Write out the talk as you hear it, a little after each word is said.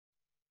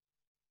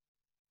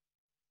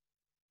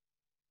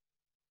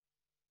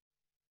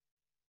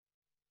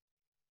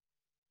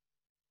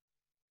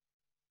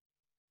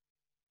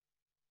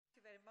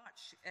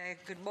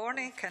Good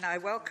morning. Can I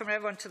welcome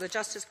everyone to the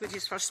Justice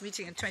Committee's first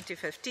meeting in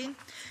 2015.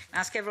 I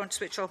ask everyone to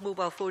switch off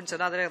mobile phones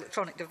and other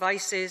electronic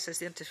devices as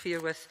they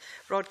interfere with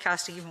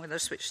broadcasting, even when they're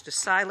switched to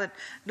silent.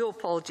 No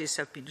apologies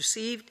have been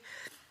received.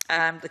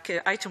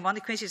 Item 1,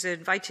 the committee is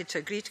invited to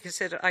agree to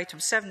consider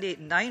items 7, 8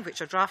 and 9,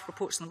 which are draft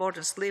reports on the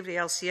modern slavery,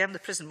 LCM, the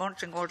prison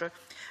monitoring order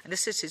and the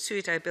assisted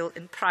suicide bill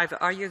in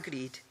private. Are you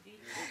agreed?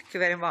 Thank you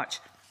very much.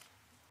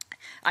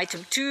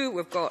 Item 2,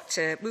 we've got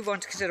move on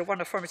to consider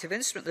one affirmative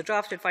instrument, the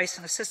draft advice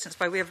and assistance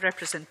by way of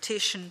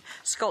representation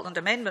Scotland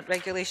Amendment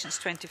Regulations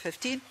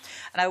 2015.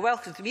 And I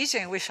welcome the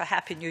meeting and wish a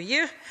happy new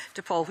year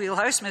to Paul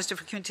Wheelhouse, Minister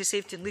for Community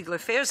Safety and Legal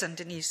Affairs, and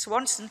Denise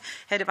Swanson,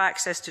 Head of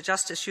Access to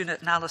Justice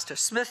Unit, and Alastair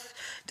Smith,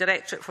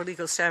 Directorate for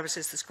Legal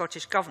Services, the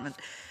Scottish Government.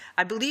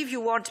 I believe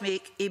you want to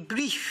make a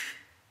brief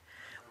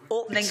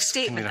opening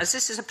statement, as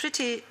this is a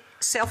pretty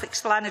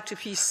self-explanatory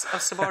piece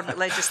of subordinate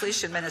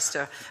legislation,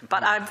 Minister,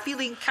 but I'm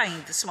feeling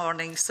kind this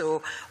morning,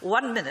 so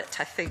 1 minute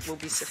I think will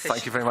be sufficient.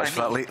 Thank you very much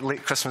for that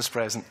late Christmas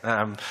present,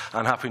 and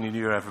Happy New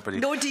Year, everybody.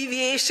 No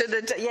deviation,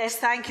 and yes,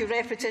 thank you,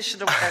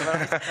 repetition or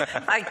whatever.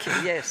 Thank you,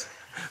 yes.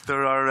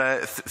 There are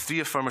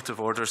three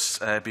affirmative orders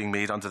being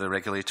made under the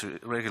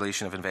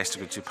regulation of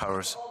investigatory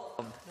powers.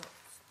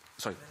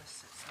 Sorry.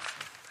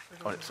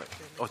 Oh, sorry.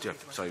 Oh, dear.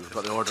 Sorry, we've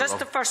got the order just wrong.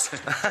 The first.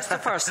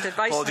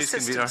 Advice Apologies,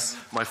 and assistance.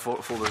 Convener. My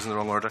folder is in the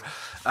wrong order.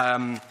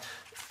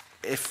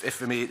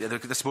 If we may,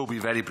 this will be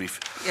very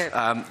brief.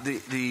 Yeah.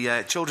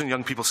 The Children and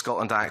Young People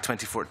Scotland Act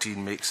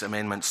 2014 makes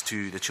amendments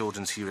to the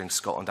Children's Hearing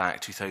Scotland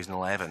Act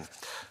 2011.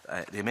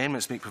 The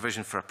amendments make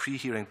provision for a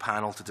pre-hearing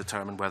panel to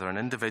determine whether an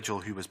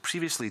individual who was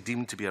previously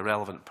deemed to be a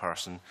relevant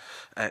person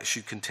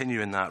should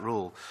continue in that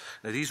role.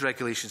 Now, these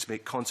regulations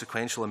make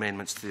consequential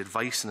amendments to the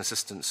advice and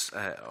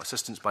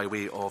assistance by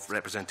way of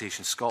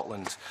Representation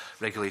Scotland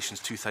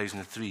Regulations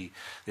 2003.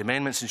 The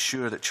amendments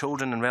ensure that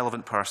children and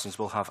relevant persons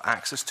will have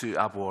access to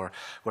ABWR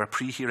where a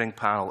pre-hearing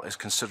panel is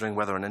considering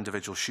whether an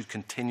individual should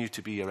continue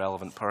to be a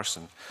relevant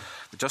person.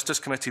 The Justice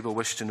Committee will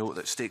wish to note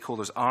that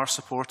stakeholders are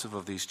supportive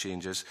of these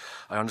changes.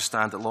 I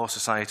understand that Law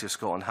Society of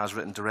Scotland has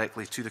written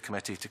directly to the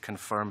committee to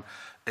confirm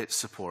its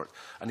support.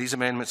 And these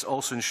amendments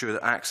also ensure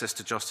that access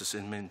to justice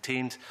is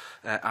maintained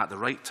at the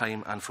right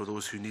time and for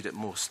those who need it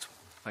most.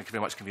 Thank you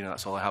very much, Convener.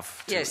 That's all I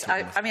have. Yes,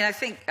 I mean, I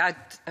think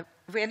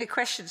have we any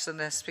questions on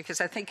this?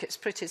 Because I think it's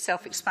pretty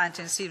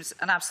self-explanatory and seems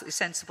an absolutely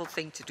sensible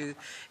thing to do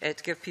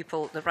to give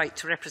people the right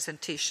to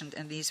representation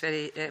in these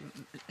very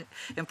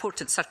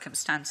important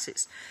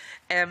circumstances.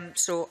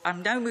 So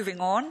I'm now moving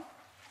on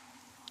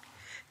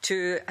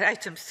to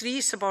item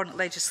 3, subordinate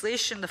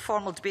legislation, the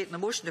formal debate and the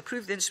motion to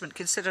approve the instrument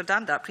considered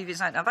and that previous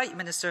night. I invite you,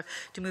 Minister,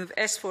 to move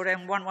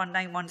S4M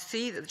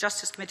 11913 that the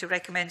Justice Committee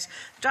recommends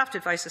draft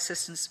advice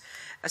assistance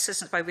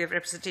by way of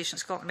representation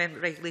Scotland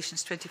Amendment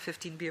Regulations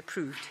 2015 be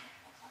approved.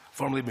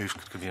 Formally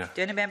moved, Convener.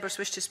 Do any members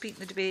wish to speak in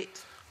the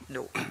debate?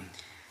 No.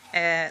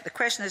 The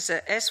question is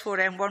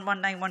S4M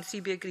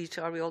 11913 be agreed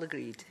to. Are we all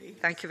agreed?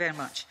 Thank you very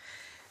much.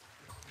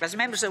 As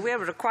members are aware,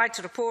 we are required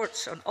to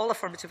report on all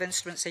affirmative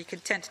instruments, so you can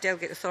intend to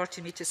delegate authority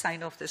to me to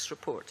sign off this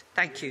report.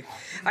 Thank you.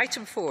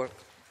 Item 4.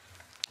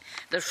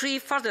 There are 3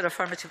 further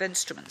affirmative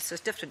instruments.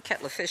 There's a different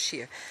kettle of fish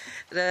here.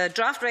 The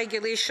Draft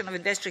Regulation of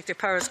Investigatory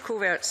Powers,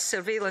 Covert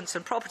Surveillance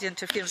and Property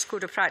Interference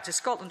Code of Practice,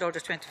 Scotland Order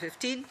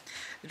 2015.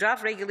 The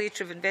Draft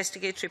Regulatory of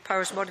Investigatory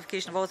Powers,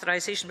 Modification of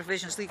Authorisation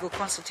Provisions, Legal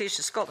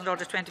Consultation, Scotland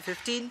Order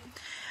 2015.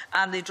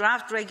 And the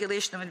Draft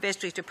Regulation of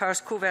Investigatory Powers,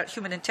 Covert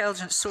Human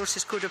Intelligence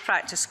Sources Code of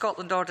Practice,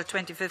 Scotland Order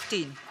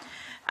 2015.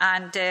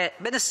 And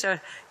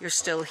Minister, you're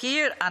still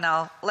here, and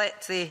I'll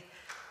let the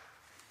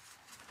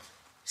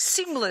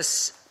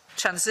seamless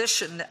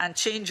transition and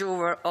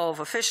changeover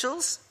of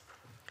officials.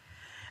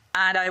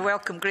 And I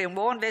welcome Graham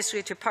Waugh,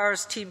 Investigatory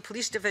Powers Team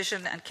Police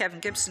Division, and Kevin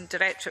Gibson,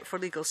 Directorate for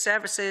Legal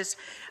Services.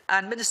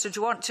 And Minister, do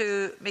you want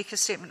to make a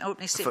statement,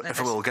 opening statement? If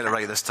I will get it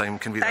right this time,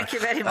 Convener. Thank you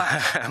very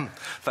much.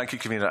 Thank you,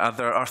 Convener.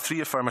 There are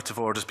 3 affirmative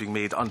orders being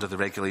made under the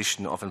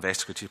Regulation of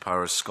Investigatory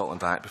Powers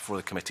Scotland Act before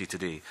the committee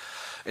today.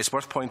 It's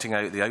worth pointing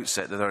out at the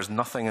outset that there is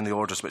nothing in the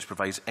orders which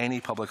provides any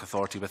public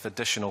authority with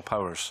additional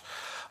powers.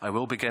 I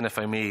will begin, if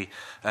I may,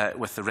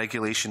 with the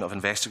Regulation of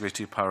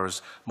Investigatory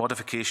Powers,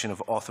 Modification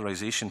of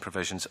Authorisation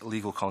Provisions,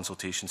 Legal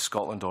Consultation,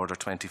 Scotland Order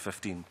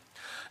 2015.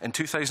 In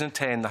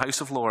 2010, the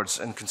House of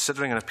Lords, in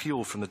considering an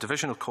appeal from the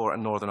Divisional Court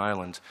in Northern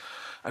Ireland,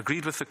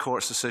 agreed with the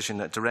Court's decision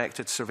that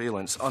directed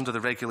surveillance under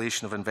the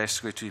Regulation of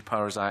Investigatory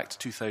Powers Act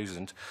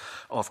 2000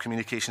 of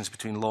communications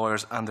between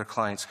lawyers and their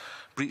clients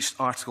breached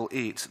Article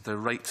 8, the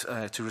right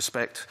to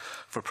respect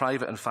for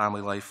private and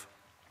family life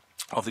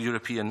of the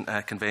European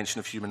Convention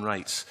of Human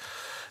Rights.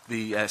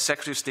 The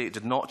Secretary of State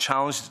did not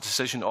challenge the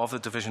decision of the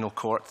Divisional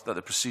Court that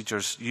the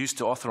procedures used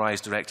to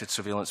authorise directed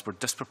surveillance were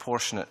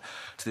disproportionate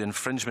to the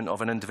infringement of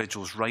an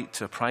individual's right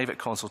to a private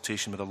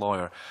consultation with a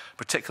lawyer,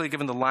 particularly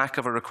given the lack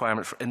of a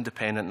requirement for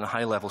independent and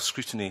high-level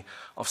scrutiny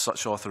of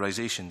such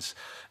authorisations.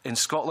 In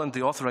Scotland,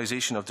 the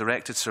authorisation of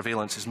directed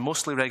surveillance is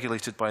mostly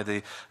regulated by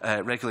the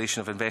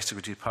Regulation of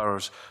Investigatory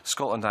Powers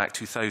Scotland Act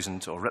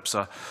 2000, or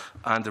RIPSA,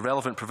 and the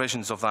relevant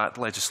provisions of that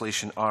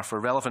legislation are, for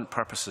relevant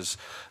purposes,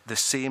 the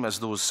same as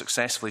those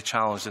successfully successfully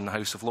challenged in the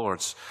House of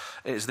Lords.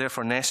 It is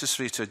therefore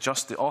necessary to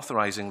adjust the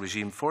authorising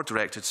regime for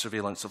directed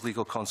surveillance of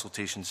legal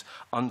consultations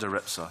under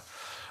RIPSA.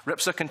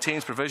 RIPSA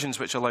contains provisions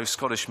which allow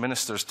Scottish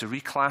ministers to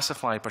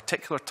reclassify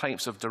particular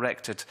types of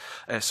directed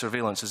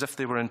surveillance as if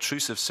they were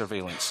intrusive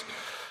surveillance.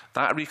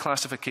 That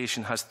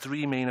reclassification has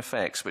three main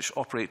effects which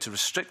operate to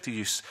restrict the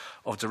use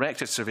of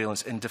directed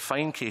surveillance in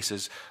defined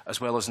cases as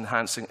well as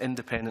enhancing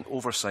independent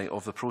oversight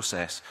of the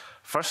process.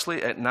 Firstly,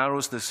 it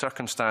narrows the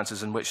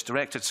circumstances in which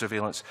directed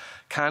surveillance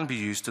can be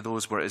used to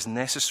those where it is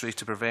necessary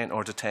to prevent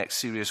or detect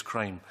serious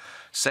crime.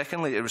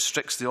 Secondly, it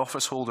restricts the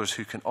office holders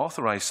who can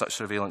authorise such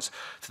surveillance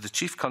to the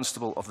Chief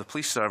Constable of the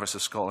Police Service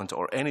of Scotland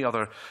or any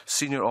other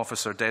senior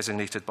officer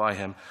designated by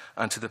him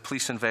and to the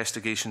Police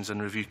Investigations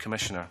and Review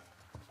Commissioner.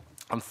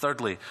 And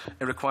thirdly,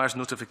 it requires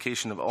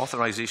notification of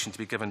authorisation to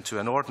be given to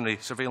an ordinary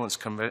surveillance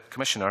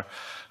commissioner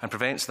and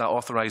prevents that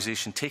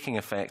authorisation taking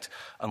effect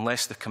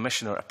unless the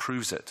commissioner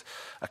approves it.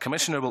 A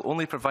commissioner will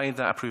only provide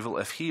that approval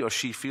if he or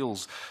she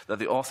feels that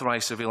the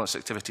authorised surveillance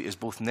activity is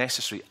both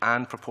necessary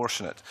and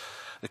proportionate.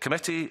 The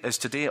committee is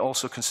today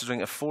also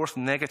considering a fourth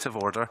negative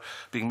order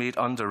being made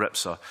under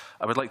RIPSA.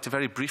 I would like to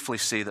very briefly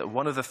say that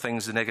one of the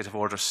things the negative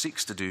order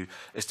seeks to do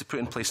is to put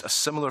in place a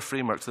similar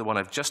framework to the one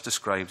I've just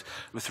described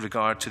with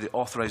regard to the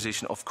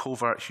authorisation of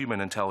covert human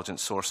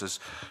intelligence sources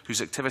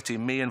whose activity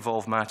may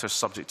involve matters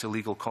subject to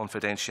legal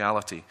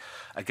confidentiality.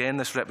 Again,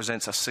 this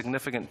represents a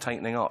significant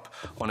tightening up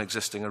on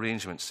existing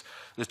arrangements.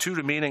 The two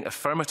remaining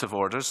affirmative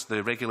orders,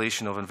 the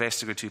Regulation of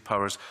Investigatory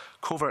Powers,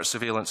 Covert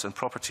Surveillance and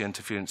Property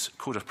Interference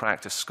Code of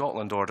Practice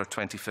Scotland Order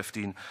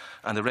 2015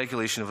 and the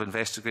Regulation of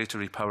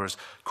Investigatory Powers,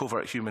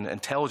 Covert Human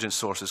Intelligence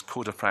Sources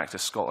Code of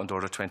Practice Scotland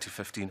Order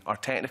 2015 are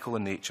technical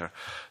in nature.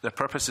 Their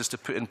purpose is to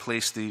put in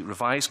place the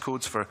revised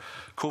codes for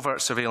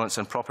covert surveillance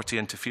and property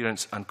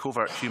interference and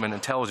covert human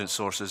intelligence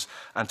sources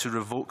and to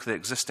revoke the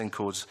existing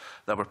codes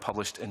that were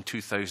published in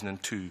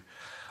 2002.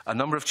 A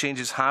number of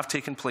changes have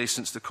taken place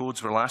since the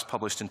codes were last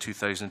published in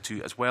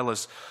 2002, as well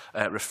as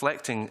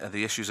reflecting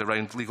the issues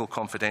around legal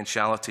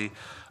confidentiality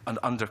and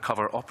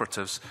undercover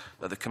operatives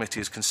that the committee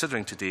is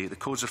considering today. The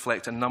codes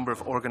reflect a number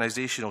of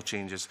organisational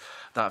changes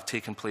that have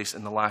taken place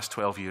in the last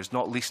 12 years.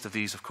 Not least of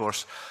these, of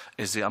course,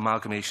 is the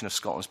amalgamation of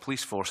Scotland's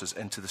police forces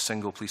into the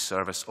single police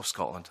service of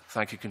Scotland.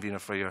 Thank you, Convener,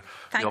 for the opportunity.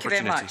 Thank you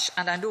very much.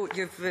 And I know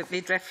you've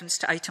made reference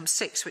to item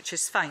 6, which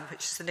is fine,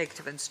 which is the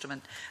negative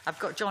instrument. I've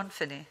got John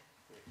Finney.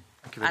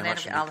 Thank you very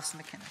much. And then I've got Alison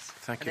McInnes.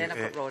 Thank you. And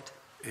then I've got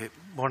Rod.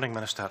 Morning,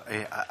 Minister.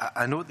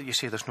 I know that you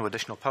say there's no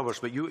additional powers,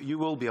 but you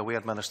will be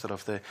aware, Minister,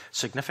 of the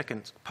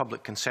significant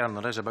public concern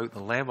there is about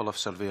the level of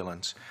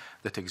surveillance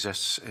that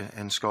exists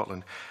in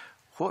Scotland.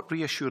 What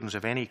reassurance,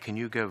 if any, can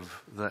you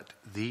give that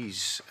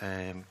these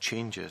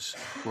changes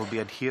will be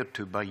adhered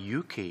to by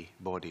UK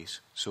bodies,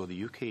 so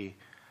the UK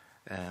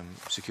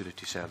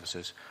security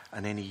services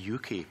and any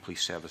UK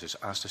police services,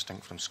 as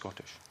distinct from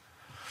Scottish?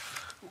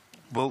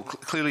 Well,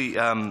 clearly,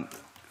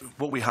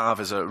 what we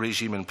have is a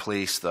regime in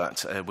place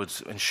that would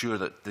ensure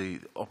that the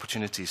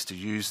opportunities to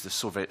use the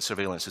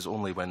surveillance is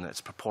only when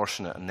it's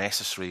proportionate and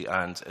necessary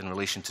and in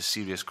relation to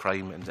serious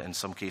crime in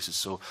some cases.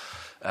 So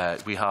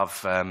we have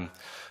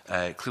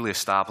clearly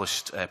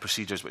established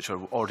procedures which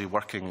are already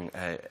working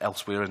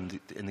elsewhere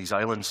in these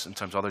islands in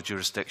terms of other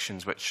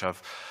jurisdictions which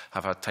have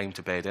had time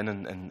to bed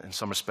in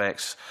some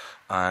respects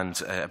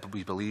and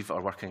we believe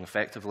are working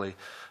effectively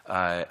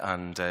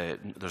and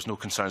there's no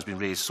concerns being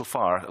raised so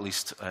far, at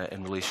least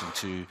in relation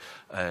to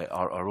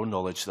our own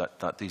knowledge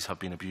that these have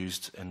been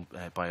abused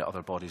by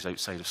other bodies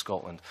outside of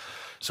Scotland.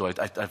 So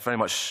I very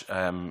much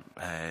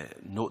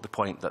note the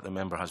point that the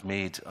member has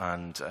made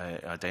and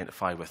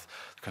identify with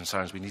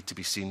concerns. We need to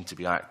be seen to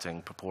be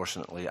acting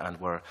proportionately and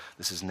where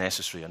this is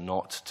necessary and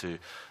not to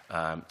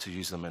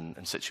use them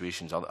in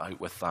situations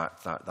out with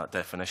that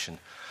definition.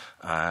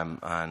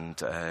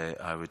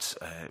 I would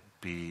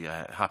be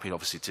happy,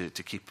 obviously,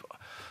 to keep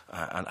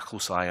a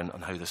close eye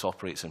on how this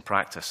operates in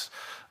practice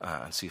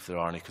and see if there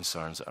are any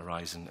concerns that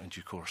arise in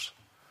due course.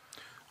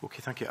 Okay,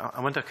 thank you.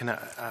 I wonder, can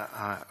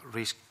I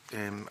raise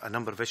a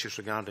number of issues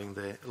regarding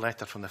the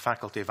letter from the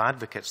Faculty of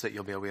Advocates that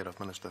you'll be aware of,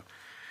 Minister?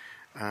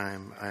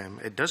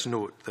 It does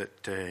note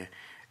that,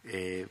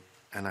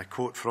 and I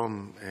quote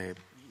from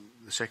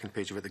the second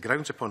page of it, the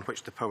grounds upon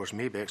which the powers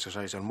may be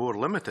exercised are more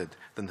limited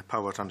than the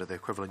powers under the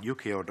equivalent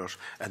UK orders,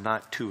 and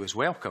that too is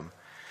welcome.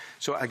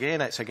 So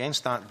again, it's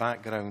against that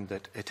background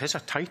that it is a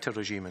tighter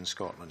regime in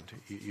Scotland,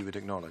 you would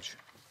acknowledge.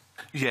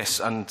 Yes,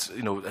 and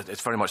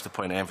it's very much the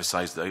point I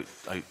emphasised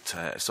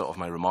out sort of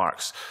my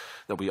remarks,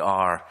 that we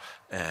are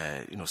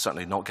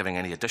certainly not giving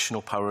any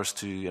additional powers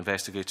to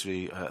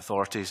investigatory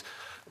authorities.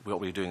 What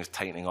we're doing is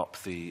tightening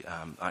up the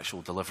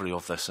actual delivery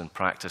of this in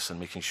practice and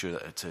making sure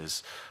that it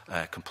is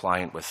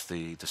compliant with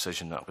the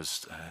decision that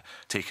was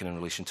taken in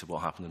relation to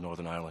what happened in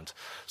Northern Ireland.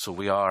 So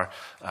we are,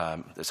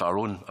 it's our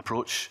own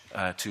approach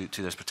to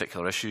this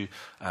particular issue,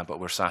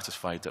 but we're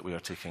satisfied that we are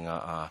taking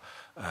a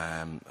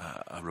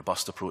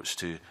robust approach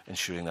to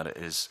ensuring that it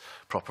is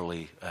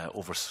properly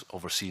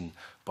overseen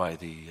by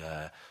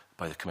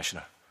the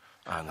Commissioner.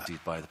 and indeed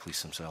by the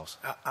police themselves.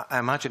 I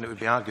imagine it would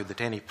be argued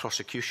that any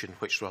prosecution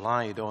which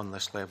relied on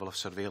this level of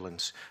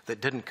surveillance that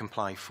didn't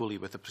comply fully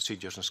with the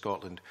procedures in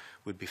Scotland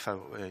would be,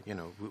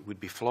 would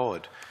be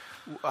flawed.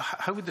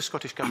 How would the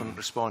Scottish Government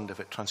respond if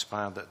it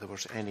transpired that there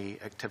was any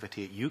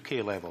activity at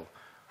UK level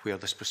where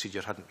this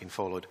procedure hadn't been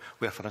followed,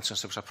 where, for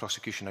instance, there was a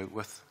prosecution out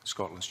with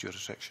Scotland's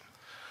jurisdiction?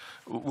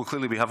 Well,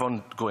 clearly we have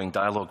ongoing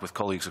dialogue with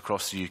colleagues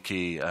across the UK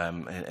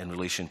in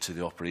relation to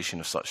the operation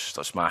of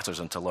such matters,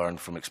 and to learn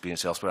from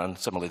experience elsewhere. And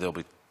similarly, they'll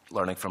be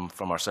learning from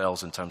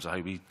ourselves in terms of how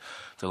we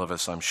deliver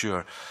this, I'm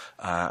sure.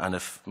 And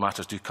if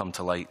matters do come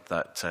to light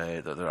that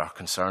there are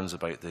concerns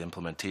about the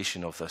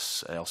implementation of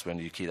this elsewhere in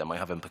the UK that might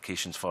have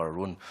implications for our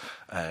own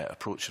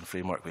approach and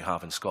framework we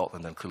have in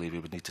Scotland, then clearly we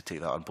would need to take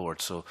that on board.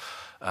 So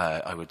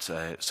I would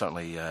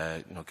certainly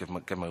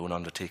give my own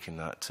undertaking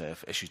that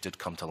if issues did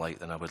come to light,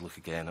 then I would look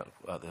again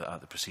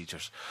at the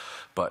procedures.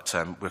 But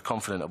we're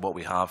confident that what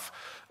we have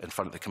in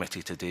front of the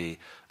committee today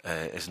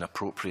is an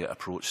appropriate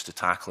approach to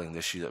tackling the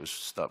issue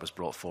that was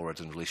brought forward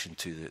in relation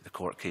to the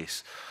court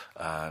case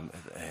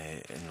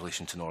in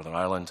relation to Northern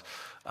Ireland,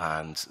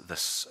 and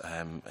this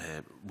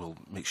will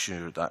make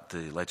sure that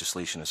the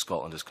legislation in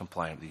Scotland is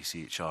compliant with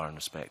the ECHR in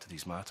respect to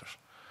these matters.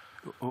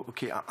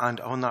 Okay, and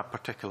on that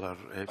particular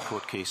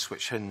court case,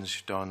 which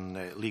hinged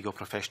on legal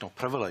professional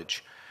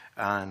privilege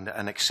and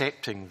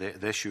accepting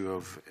the issue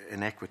of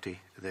inequity,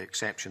 the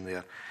exception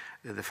there,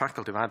 the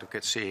faculty of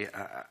advocates say,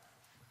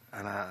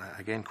 and I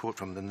again quote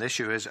from them, "The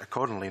issue is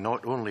accordingly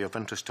not only of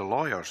interest to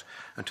lawyers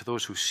and to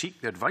those who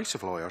seek the advice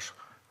of lawyers,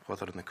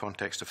 whether in the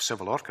context of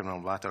civil or criminal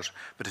matters,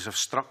 but is of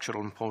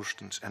structural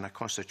importance in a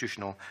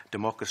constitutional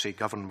democracy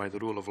governed by the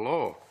rule of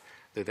law."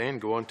 They then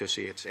go on to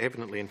say it's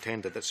evidently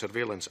intended that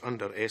surveillance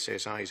under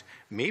SSIs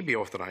may be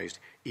authorised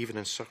even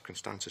in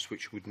circumstances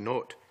which would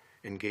not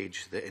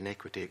engage the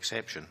inequity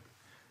exception.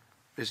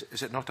 Is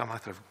it not a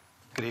matter of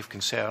grave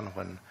concern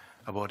when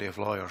a body of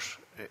lawyers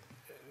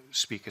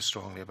speak as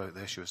strongly about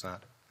the issue as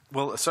that?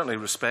 Well, I certainly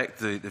respect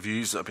the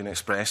views that have been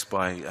expressed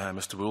by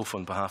Mr Wolfe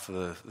on behalf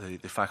of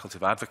the Faculty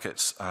of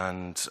Advocates,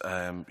 and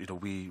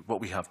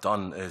what we have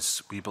done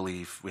is we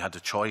believe we had a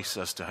choice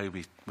as to how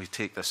we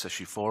take this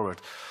issue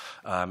forward.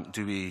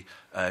 Do we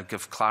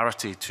give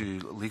clarity to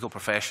legal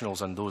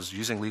professionals and those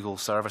using legal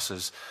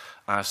services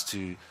as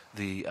to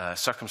the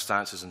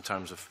circumstances in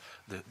terms of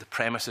the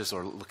premises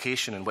or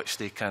location in which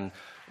they can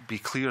be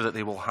clear that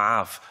they will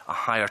have a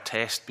higher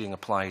test being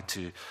applied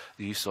to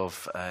the use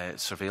of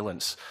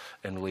surveillance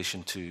in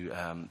relation to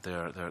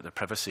their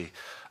privacy.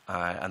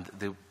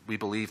 We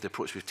believe the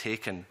approach we've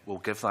taken will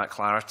give that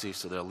clarity,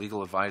 so their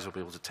legal advisor will be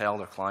able to tell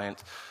their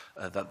client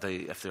that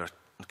if they're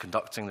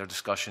conducting their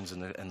discussions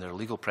in their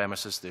legal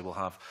premises, they will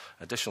have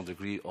an additional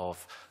degree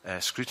of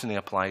scrutiny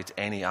applied to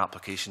any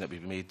application that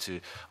would be made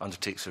to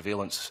undertake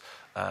surveillance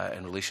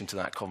in relation to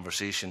that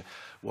conversation.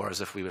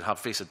 Whereas if we would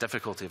face a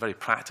difficulty, a very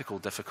practical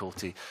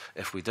difficulty,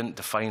 if we didn't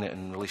define it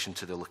in relation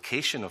to the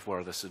location of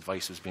where this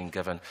advice was being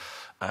given,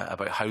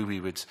 about how we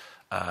would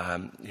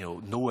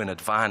know in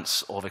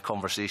advance of a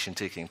conversation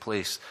taking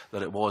place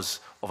that it was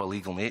of a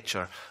legal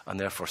nature and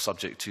therefore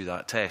subject to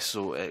that test.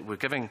 So we're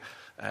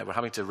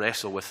having to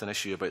wrestle with an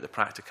issue about the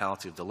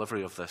practicality of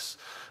delivery of this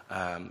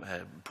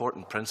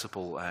important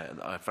principle.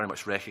 I very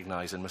much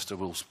recognise in Mr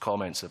Wolfe's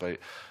comments about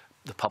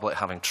the public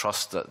having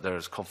trust that there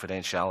is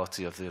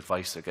confidentiality of the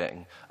advice they're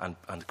getting and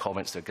the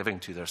comments they're giving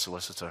to their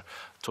solicitor.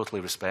 Totally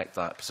respect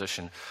that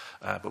position,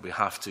 but we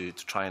have to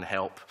try and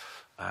help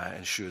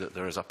ensure that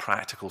there is a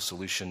practical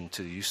solution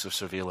to the use of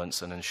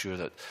surveillance, and ensure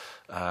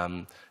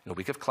that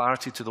we give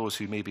clarity to those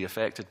who may be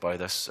affected by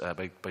this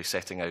by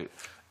setting out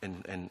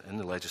in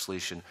the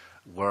legislation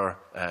where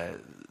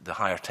the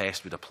higher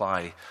test would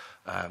apply,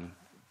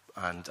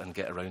 and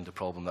get around the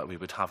problem that we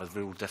would have a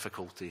real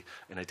difficulty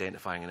in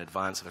identifying in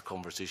advance of a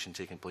conversation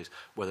taking place,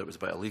 whether it was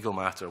about a legal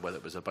matter or whether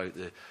it was about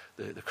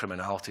the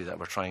criminality that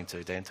we're trying to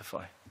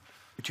identify.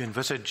 Would you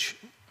envisage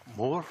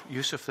more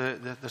use of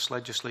this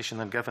legislation,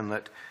 than given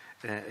that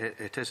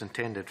it is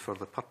intended for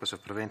the purpose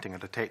of preventing or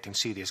detecting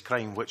serious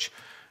crime, which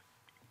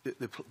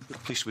the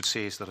police would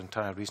say is their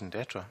entire raison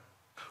d'etre?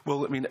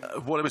 Well, I mean,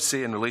 what I would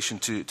say in relation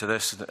to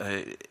this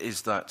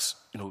is that,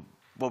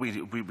 what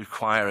we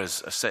require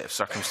is a set of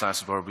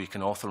circumstances where we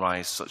can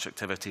authorise such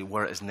activity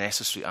where it is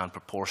necessary and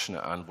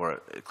proportionate, and where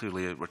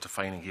clearly we're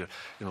defining here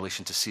in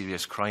relation to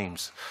serious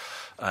crimes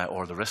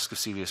or the risk of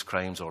serious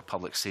crimes or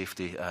public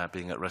safety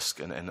being at risk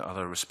in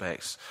other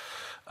respects.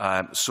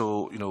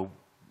 So,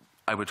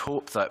 I would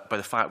hope that by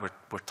the fact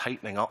we're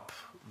tightening up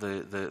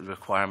the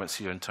requirements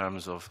here in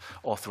terms of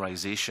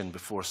authorisation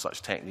before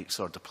such techniques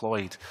are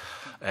deployed,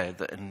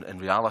 that in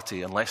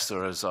reality, unless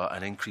there is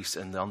an increase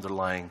in the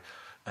underlying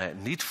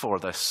need for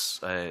this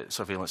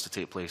surveillance to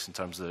take place in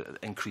terms of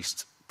the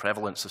increased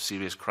prevalence of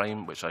serious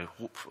crime, which I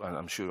hope, and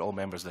I'm sure all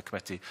members of the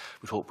committee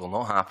would hope will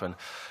not happen,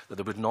 that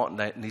there would not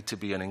need to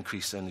be an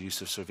increase in the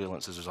use of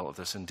surveillance as a result of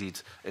this.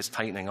 Indeed, it's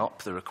tightening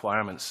up the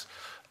requirements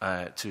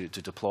to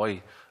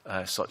deploy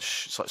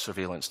such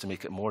surveillance, to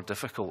make it more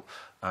difficult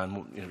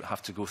and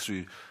have to go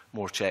through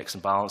more checks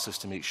and balances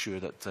to make sure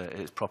that it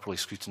is properly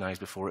scrutinised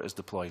before it is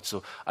deployed.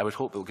 So I would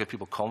hope it will give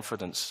people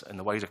confidence in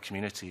the wider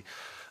community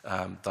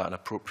that an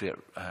appropriate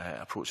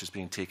approach is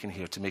being taken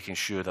here to making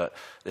sure that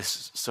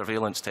this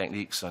surveillance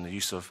techniques and the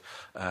use of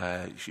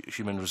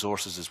human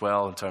resources as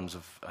well in terms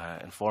of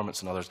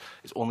informants and others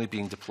is only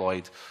being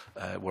deployed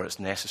where it's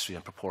necessary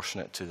and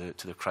proportionate to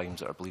the crimes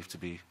that are believed to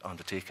be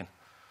undertaken.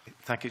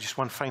 Thank you. Just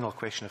one final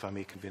question, if I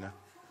may, Convener.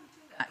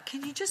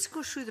 Can you just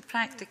go through the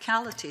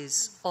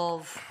practicalities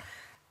of,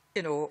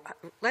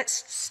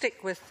 let's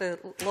stick with the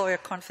lawyer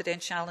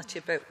confidentiality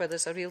about where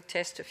there's a real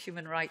test of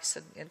human rights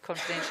and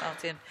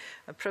confidentiality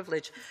and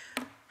privilege.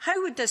 How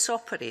would this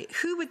operate?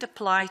 Who would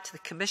apply to the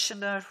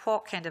Commissioner?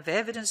 What kind of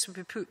evidence would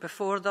be put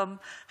before them?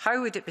 How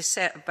would it be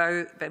set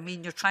about? I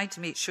mean, you're trying to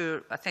make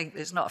sure, I think,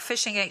 there's not a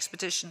fishing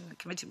expedition. The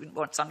committee wouldn't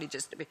want somebody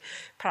just to be,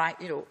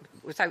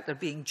 without there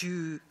being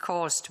due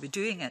cause to be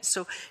doing it.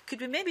 So could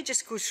we maybe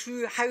just go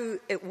through how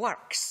it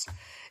works?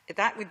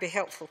 That would be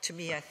helpful to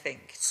me, I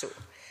think. So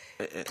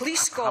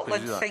Police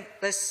Scotland think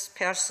this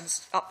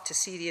person's up to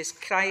serious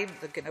crime.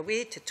 They're going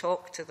away to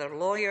talk to their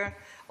lawyer,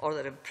 or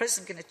they're in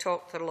prison going to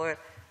talk to their lawyer.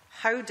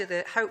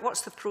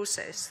 What's the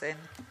process then?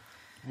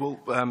 Well,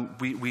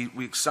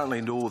 we certainly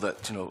know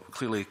that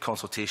clearly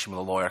consultation with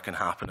a lawyer can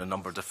happen in a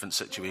number of different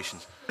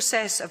situations. The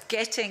process of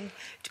getting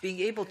to being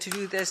able to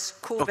do this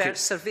covert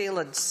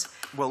surveillance.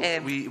 Well,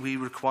 we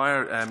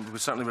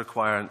certainly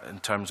require in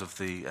terms of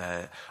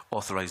the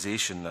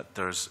authorisation that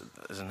there's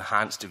an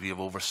enhanced degree of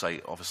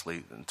oversight,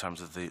 obviously, in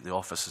terms of the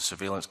Office of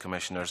Surveillance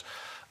Commissioners.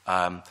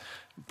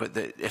 But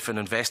if an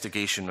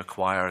investigation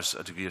requires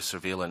a degree of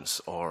surveillance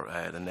or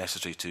the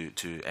necessary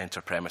to enter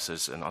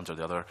premises and under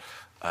the other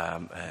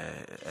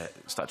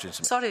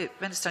statutes. Sorry,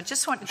 Minister, I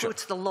just want to go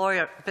to the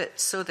lawyer bit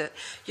so that,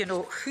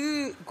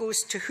 who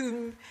goes to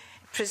whom,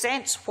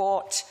 presents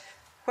what,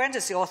 when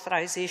does the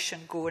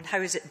authorisation go and how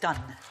is it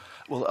done?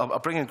 Well, I'll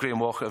bring in Graham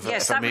Walker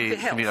if I may.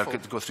 I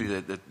could go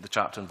through the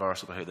chapter and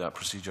verse about how that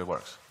procedure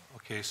works.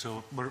 Okay,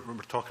 so we're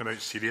talking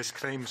about serious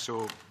crime,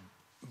 so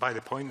by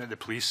the point that the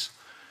police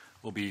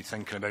will be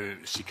thinking about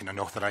seeking an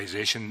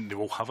authorisation, they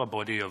will have a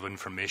body of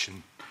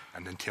information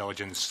and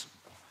intelligence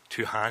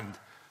to hand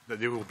that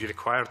they will be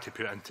required to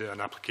put into an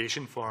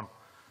application form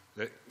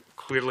that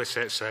clearly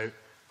sets out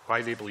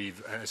why they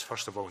believe it is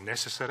first of all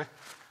necessary,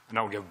 and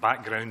that will give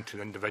background to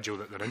the individual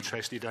that they're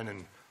interested in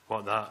and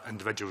what that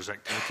individual's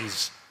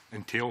activities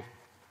entail.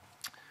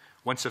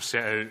 Once they've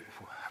set out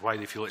why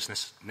they feel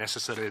it's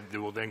necessary, they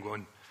will then go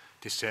on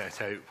to set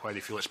it out why they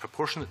feel it's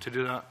proportionate to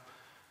do that,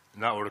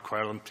 and that will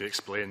require them to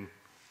explain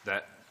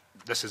that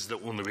this is the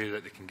only way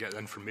that they can get the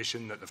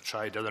information, that they've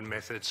tried other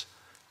methods,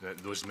 that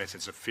those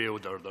methods have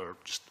failed or they're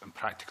just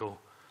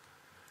impractical.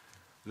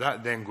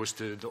 That then goes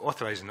to the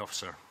authorising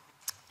officer.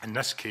 In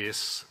this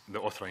case, the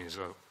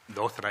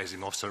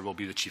authorising officer will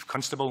be the Chief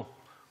Constable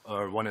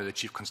or one of the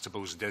Chief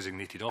Constable's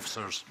designated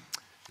officers.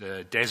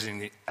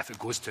 If it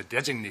goes to a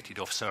designated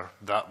officer,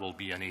 that will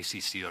be an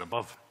ACC or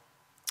above.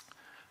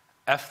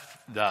 If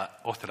that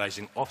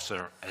authorising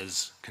officer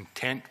is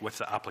content with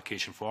the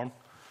application form,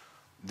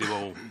 they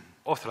will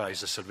authorise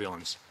the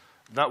surveillance.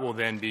 That will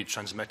then be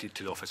transmitted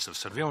to the Office of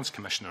Surveillance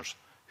Commissioners,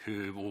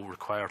 who will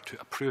require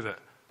to approve it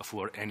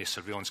before any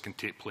surveillance can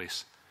take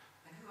place.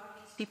 And who are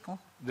these people?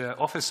 The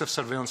Office of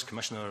Surveillance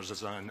Commissioners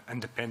is an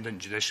independent,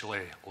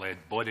 judicially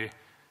led body.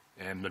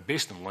 They're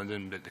based in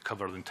London, but they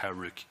cover the entire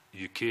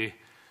UK.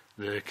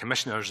 The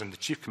Commissioners and the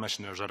Chief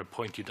Commissioners are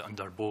appointed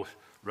under both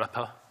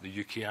RIPA, the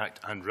UK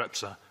Act, and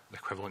RIPSA, the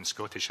equivalent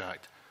Scottish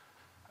Act.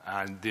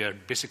 And they're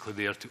basically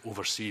there to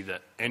oversee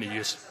that any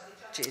use...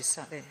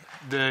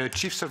 The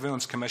Chief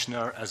Surveillance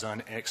Commissioner is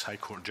an ex-High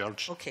Court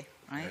judge. Okay,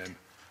 right.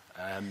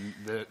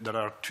 There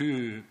are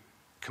two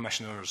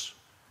commissioners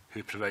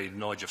who provide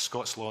knowledge of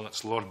Scots law.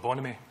 That's Lord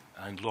Bonamy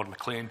and Lord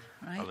Maclean,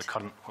 are the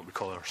current, what we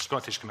call our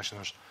Scottish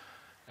commissioners.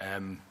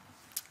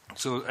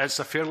 So it's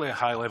a fairly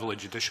high level of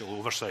judicial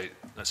oversight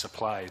that's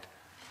applied,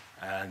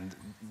 and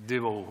they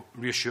will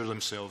reassure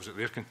themselves that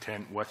they're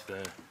content with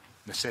the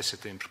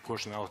necessity and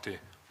proportionality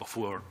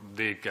before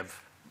they give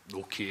the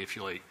okay, if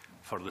you like,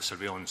 for the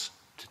surveillance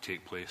to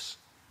take place.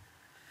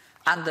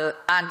 And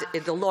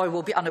the lawyer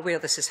will be unaware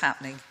this is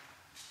happening?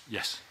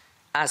 Yes.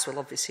 As will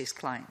obviously his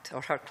client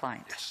or her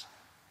client? Yes.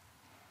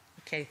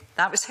 Okay,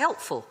 that was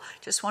helpful.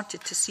 Just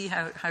wanted to see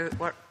how it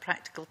worked,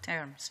 practical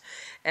terms.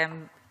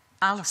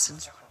 Alison.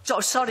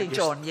 Oh, sorry,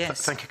 John,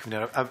 yes. Thank you,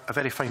 Convener. A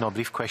very final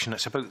brief question.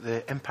 It's about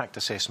the impact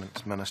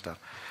assessment, Minister.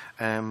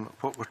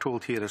 What we're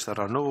told here is there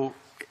are no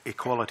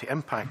equality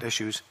impact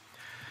issues,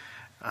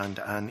 and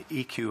an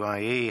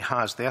EQIA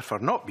has therefore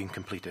not been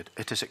completed.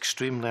 It is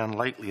extremely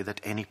unlikely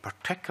that any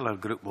particular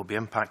group will be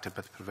impacted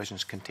by the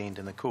provisions contained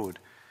in the Code.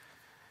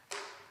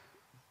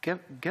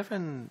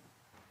 Given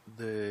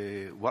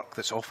the work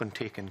that's often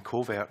taken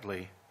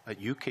covertly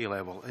at UK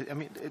level, I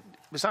mean,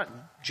 was that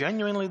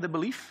genuinely the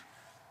belief?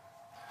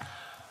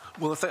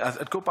 Well,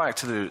 I'd go back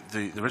to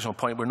the original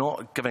point. We're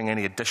not giving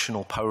any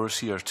additional powers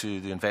here to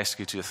the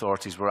investigative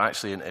authorities. We're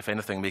actually, if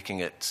anything, making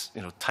it,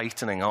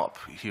 tightening up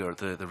here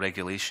the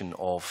regulation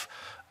of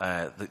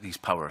these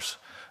powers.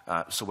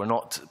 So we're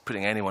not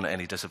putting anyone at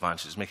any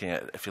disadvantage, making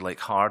it, if you like,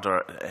 harder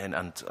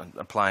and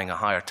applying a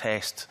higher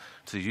test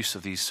to the use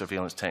of these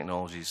surveillance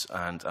technologies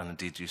and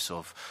indeed use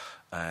of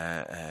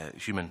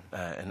human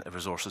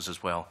resources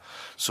as well.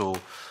 So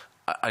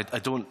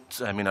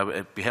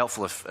it'd be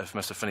helpful if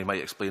Mr. Finney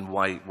might explain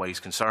why he's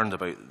concerned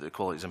about the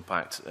qualities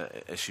impact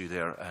issue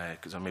there,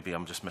 because maybe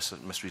I'm just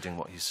misreading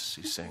what he's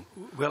saying.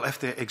 Well, if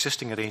the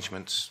existing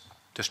arrangements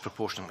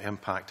disproportionately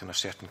impact in a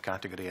certain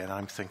category, and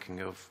I'm thinking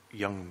of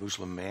young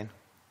Muslim men,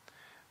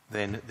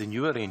 then the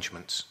new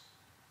arrangements,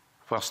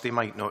 whilst they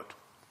might not,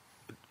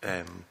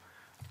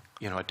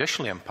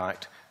 additionally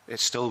impact, it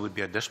still would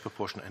be a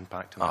disproportionate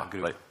impact on that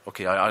group. Right.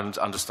 Okay, I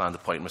understand the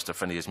point Mr.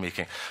 Finney is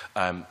making.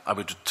 I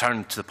would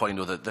return to the point,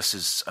 though, that this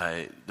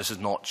is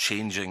not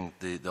changing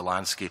the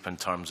landscape in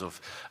terms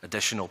of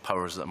additional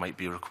powers that might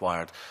be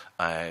required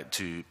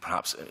to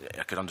perhaps,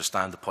 I could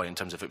understand the point in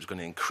terms of if it was going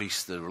to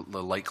increase the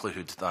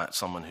likelihood that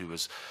someone who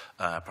was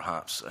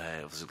perhaps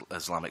of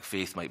Islamic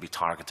faith might be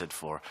targeted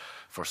for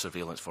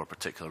surveillance for a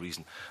particular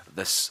reason.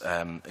 This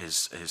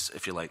is,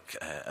 if you like,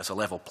 as a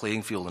level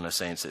playing field in a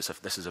sense.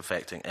 This is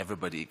affecting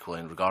everybody equally,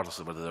 and regardless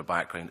of whether their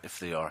background, if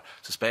they are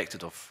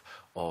suspected of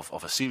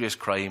a serious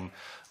crime,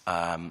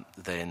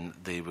 then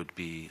they would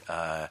be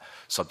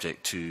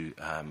subject to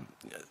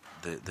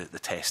the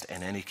test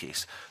in any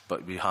case.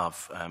 But we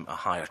have a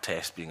higher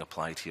test being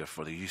applied here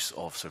for the use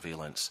of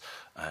surveillance,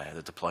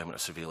 the deployment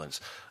of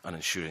surveillance, and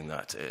ensuring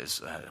that it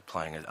is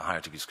applying a higher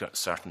degree of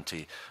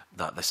certainty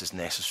that this is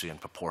necessary and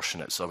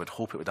proportionate. So I would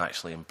hope it would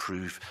actually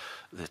improve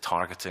the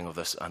targeting of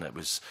this, and it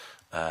was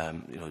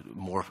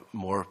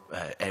more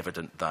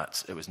evident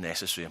that it was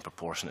necessary and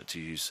proportionate to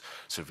use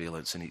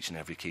surveillance in each and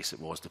every case it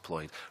was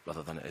deployed,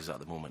 rather than it is at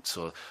the moment.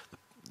 So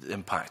the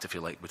impact, if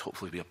you like, would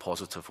hopefully be a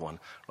positive one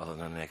rather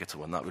than a negative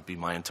one. That would be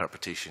my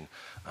interpretation.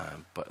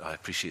 But I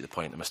appreciate the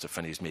point that Mr.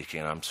 Finney is making,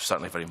 and I'm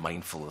certainly very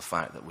mindful of the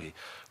fact that we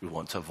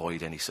want to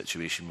avoid any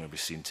situation where we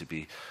seem to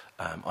be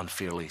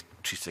unfairly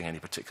treating any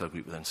particular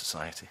group within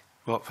society.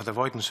 Well, for the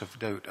avoidance of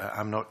doubt,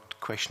 I'm not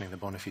questioning the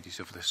bona fides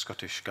of the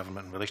Scottish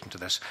Government in relation to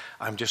this.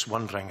 I'm just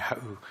wondering how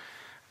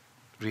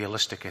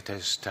realistic it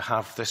is to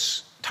have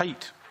this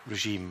tight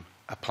regime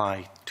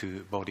apply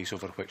to bodies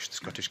over which the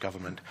Scottish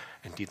Government,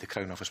 indeed the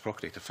Crown Office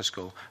Procurator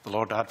Fiscal, the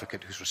Lord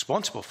Advocate, who's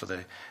responsible for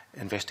the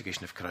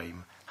investigation of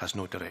crime, has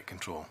no direct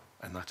control,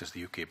 and that is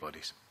the UK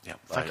bodies. Yeah,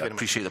 I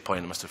appreciate the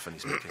point that Mr.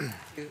 Finney's making.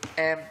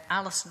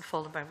 Alison,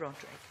 followed by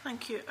Roderick.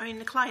 Thank you. I mean,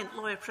 the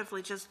client-lawyer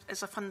privilege is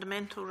a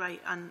fundamental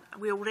right, and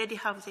we already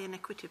have the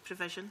iniquity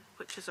provision,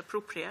 which is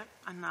appropriate,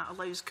 and that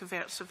allows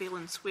covert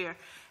surveillance where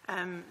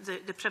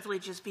the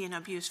privilege is being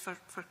abused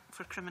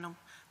for criminal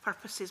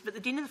purposes. But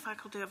the Dean of the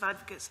Faculty of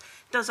Advocates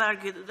does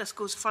argue that this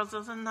goes further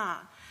than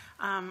that.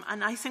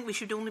 And I think we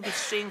should only be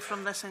straying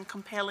from this in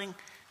compelling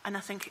and I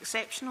think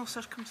exceptional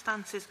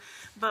circumstances.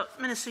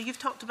 But, Minister, you've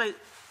talked about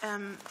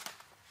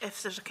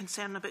if there's a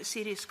concern about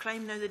serious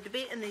crime. Now, the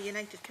debate in the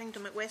United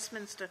Kingdom at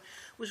Westminster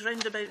was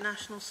round about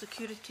national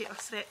security or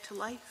threat to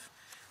life.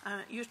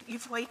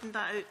 You've widened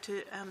that out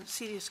to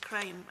serious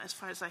crime, as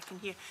far as I can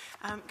hear.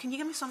 Can you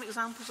give me some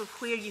examples of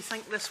where you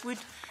think this would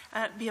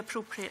be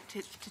appropriate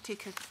to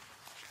take a...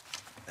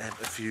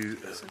 If you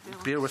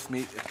bear with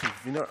me,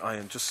 Convener, I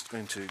am just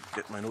going to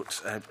get my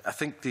notes. I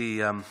think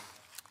the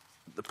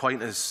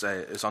point is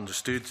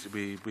understood.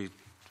 We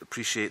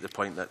appreciate the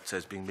point that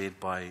is being made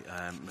by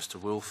Mr.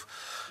 Wolfe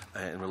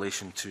in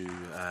relation to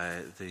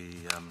the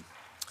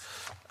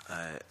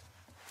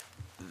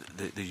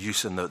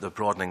use and the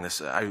broadening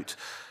this out.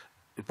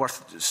 It's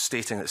worth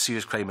stating that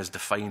serious crime is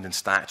defined in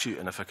statute,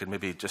 and if I could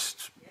maybe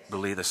just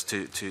relay this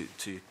to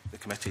the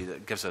committee,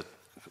 that gives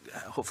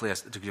hopefully a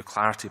degree of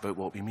clarity about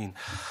what we mean.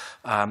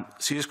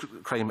 Serious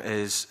crime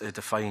is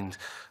defined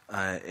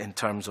in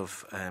terms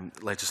of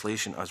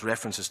legislation as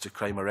references to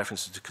crime or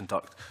references to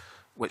conduct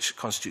which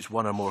constitutes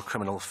one or more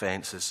criminal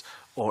offences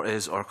or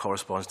is or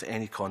corresponds to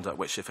any conduct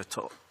which, if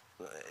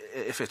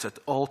it at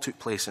all took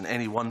place in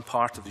any one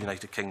part of the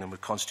United Kingdom,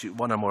 would constitute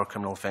one or more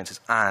criminal offences,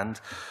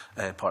 and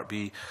Part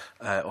B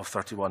of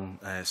 31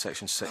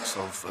 Section 6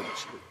 of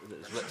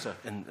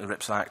in the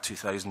RIPS Act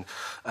 2000,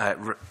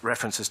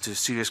 references to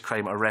serious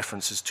crime are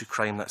references to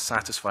crime that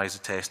satisfies the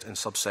test in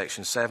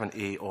subsection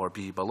 7A or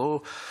B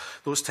below.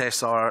 Those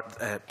tests are,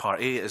 Part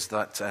A is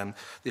that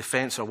the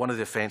offence or one of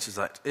the offences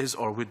that is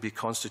or would be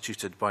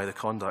constituted by the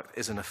conduct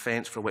is an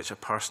offence for which a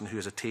person who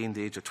has attained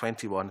the age of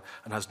 21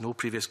 and has no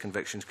previous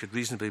convictions could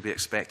reasonably be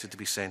expected to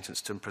be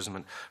sentenced to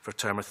imprisonment for a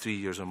term of 3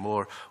 years or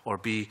more, or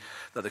B,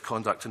 that the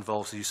conduct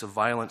involves the use of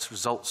violence,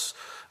 results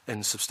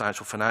in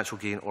substantial financial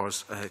gain or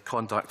as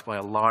conduct by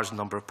a large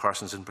number of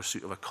persons in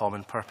pursuit of a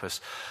common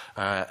purpose.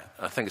 I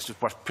think it's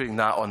just worth putting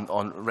that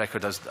on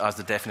record as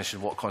the definition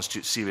of what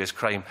constitutes serious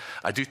crime.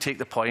 I do take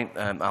the point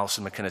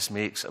Alison McInnes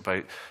makes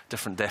about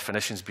different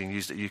definitions being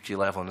used at UK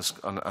level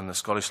and the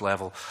Scottish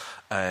level.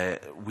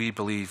 We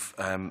believe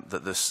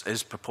that this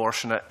is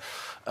proportionate.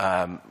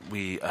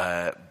 We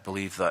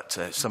believe that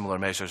similar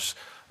measures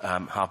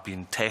have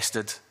been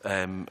tested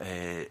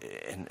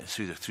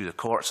through the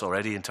courts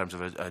already in terms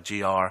of a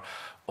GR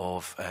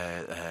of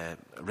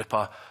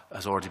RIPA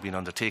has already been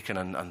undertaken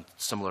and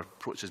similar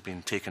approaches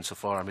being taken so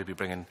far. I may be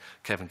bringing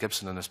Kevin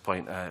Gibson on this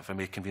point, if I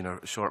may, convener,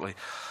 shortly.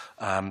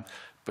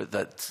 But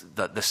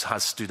that this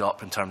has stood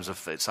up in terms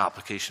of its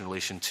application in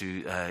relation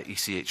to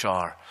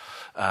ECHR.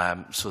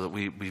 So that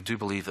we do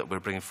believe that we're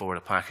bringing forward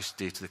a package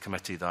today to the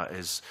committee that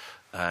is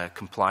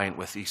compliant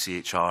with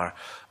ECHR,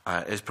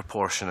 is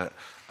proportionate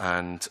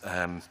and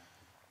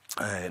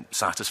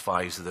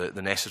satisfies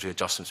the necessary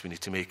adjustments we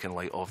need to make in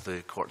light of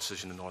the court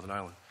decision in Northern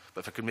Ireland.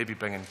 But if I could maybe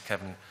bring in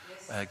Kevin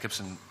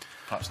Gibson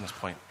perhaps on this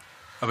point.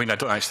 I mean, I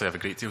don't actually have a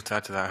great deal to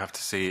add to that, I have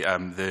to say.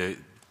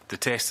 The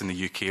test in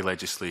the UK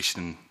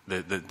legislation,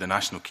 the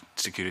national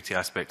security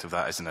aspect of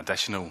that is an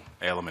additional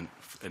element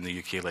in the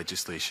UK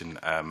legislation.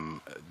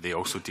 They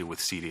also deal with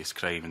serious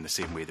crime in the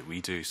same way that we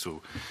do.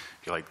 So,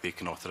 if you like, they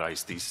can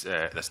authorise this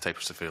type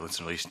of surveillance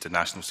in relation to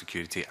national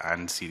security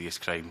and serious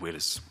crime,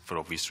 whereas, for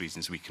obvious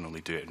reasons, we can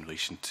only do it in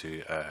relation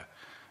to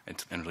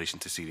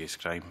serious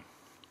crime.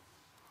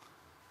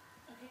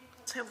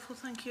 That's helpful,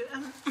 thank you.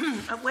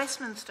 At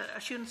Westminster,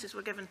 assurances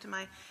were given to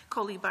my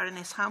colleague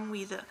Baroness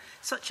Hamwee that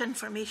such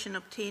information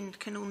obtained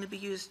can only be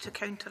used to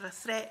counter a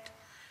threat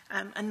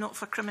and not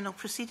for criminal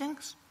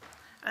proceedings.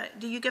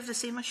 Do you give the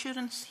same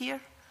assurance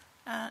here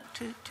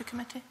to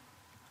committee?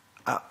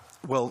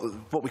 Well,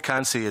 what we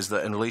can say is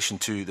that in relation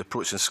to the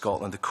approach in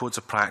Scotland, the codes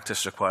of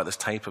practice require this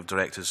type of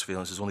directed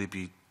surveillance is only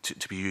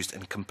to be used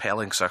in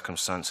compelling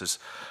circumstances,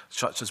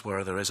 such as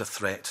where there is a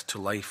threat to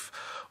life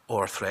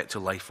or a threat to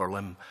life or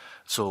limb.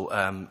 So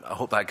I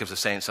hope that gives a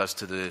sense as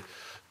to the,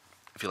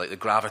 if you like, the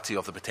gravity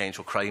of the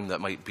potential crime that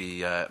might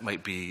be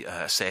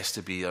assessed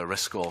to be a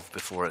risk of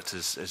before it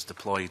is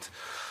deployed.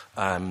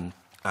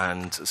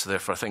 And so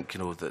therefore I think,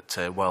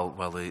 that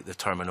while the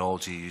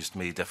terminology used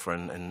may differ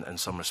in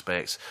some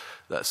respects,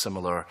 that a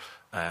similar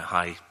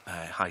high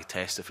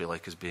test, if you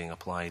like, is being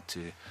applied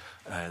to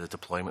the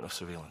deployment of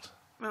surveillance.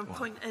 My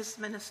point is,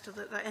 Minister,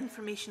 that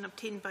information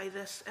obtained by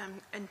this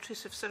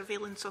intrusive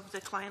surveillance of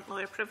the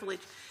client-lawyer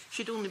privilege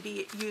should only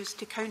be used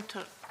to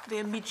counter the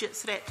immediate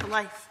threat to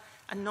life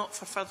and not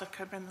for further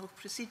criminal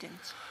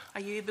proceedings.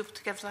 Are you able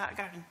to give that a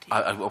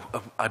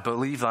guarantee? I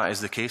believe that is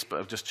the case, but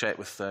I've just checked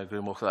with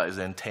Graham Walker that is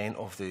the intent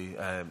of the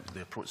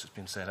approach that's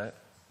been set out.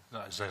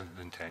 That is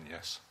the intent,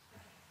 yes.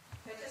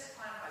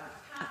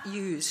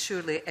 Use,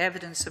 surely,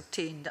 evidence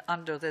obtained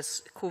under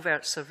this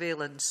covert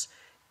surveillance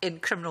in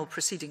criminal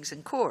proceedings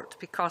in court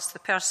because the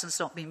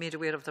person's not been made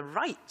aware of the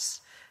rights.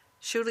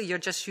 Surely you're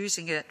just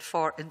using it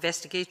for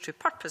investigatory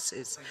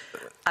purposes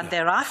and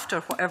thereafter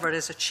whatever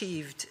is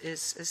achieved,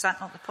 is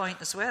that not the point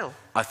as well?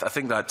 I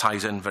think that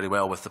ties in very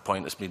well with the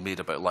point that's been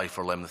made about life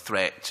or limb. The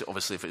threat,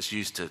 obviously if it's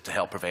used to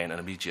help prevent an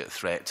immediate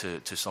threat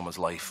to someone's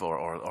life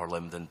or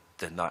limb,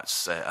 then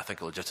that's, I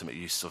think, a legitimate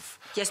use of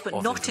yes,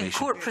 but not in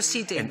court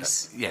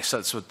proceedings. Yes,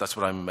 that's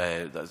what I'm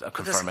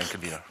confirming,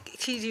 convener.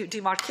 Key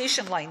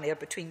demarcation line there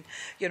between,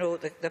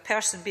 the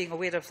person being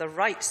aware of the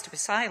rights to be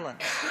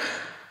silent.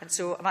 And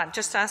so I'm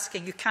just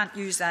asking, you can't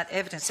use that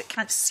evidence. It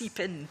can't seep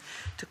in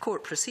to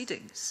court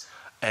proceedings,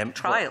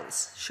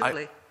 trials,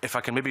 surely. If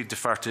I can maybe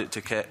defer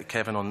to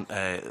Kevin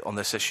on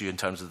this issue in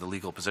terms of the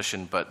legal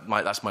position, but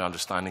that's my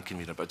understanding,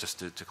 convener, but just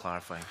to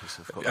clarify.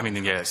 I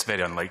mean, yeah, it's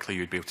very unlikely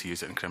you'd be able to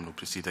use it in criminal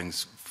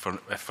proceedings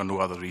if for no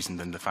other reason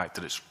than the fact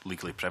that it's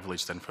legally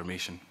privileged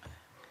information.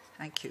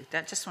 Thank you.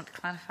 I just want to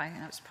clarify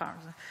that was part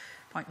of the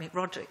point made.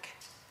 Roderick.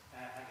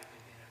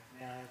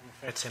 May I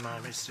refer to my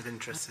registered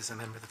interest as a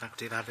member of the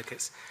Faculty of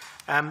Advocates?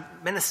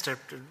 Minister,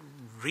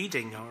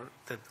 reading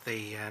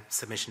the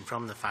submission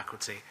from the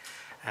faculty,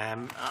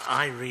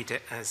 I read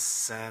it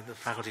as the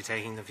faculty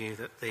taking the view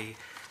that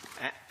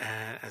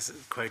as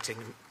quoting,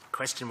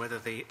 question whether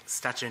the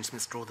statutory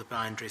instruments draw the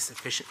boundary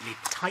sufficiently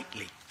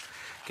tightly,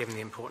 given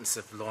the importance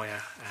of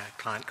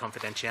lawyer-client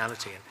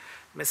confidentiality.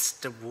 And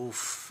Mr.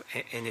 Wolfe,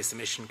 in his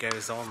submission,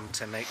 goes on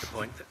to make the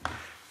point that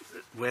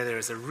where there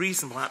is a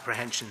reasonable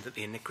apprehension that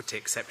the iniquity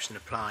exception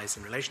applies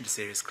in relation to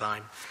serious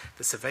crime,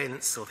 the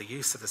surveillance or the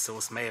use of the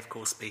source may, of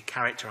course, be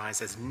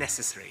characterised as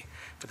necessary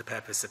for the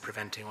purpose of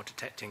preventing or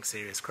detecting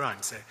serious crime.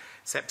 So,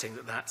 accepting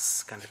that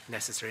that's kind of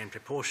necessary and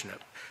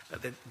proportionate.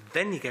 But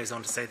then he goes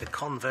on to say the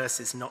converse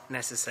is not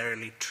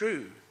necessarily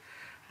true.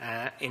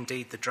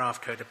 Indeed, the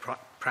draft code of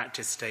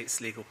practice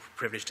states legal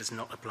privilege does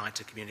not apply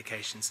to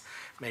communications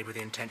made with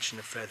the intention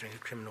of furthering a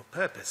criminal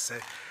purpose. So,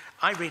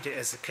 I read it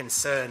as a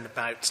concern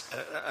about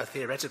a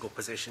theoretical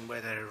position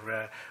where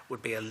there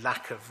would be a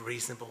lack of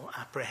reasonable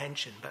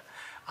apprehension. But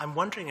I'm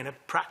wondering in a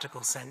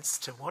practical sense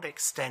to what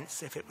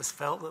extent, if it was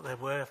felt that there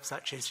were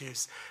such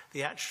issues,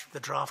 the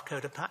draft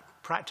code of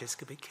practice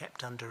could be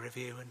kept under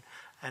review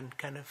and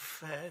kind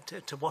of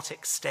to what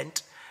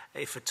extent,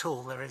 if at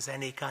all, there is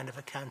any kind of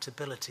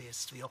accountability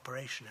as to the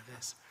operation of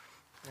this.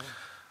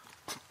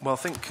 Well, I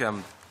think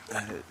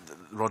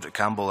Roderick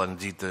Campbell and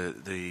indeed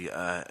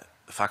the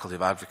Faculty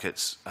of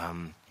Advocates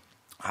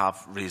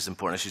have raised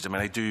important issues. I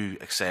mean, I do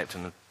accept,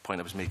 and the point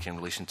I was making in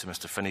relation to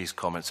Mr Finney's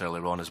comments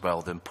earlier on as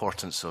well, the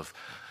importance of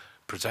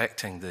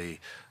protecting the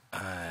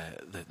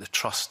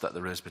trust that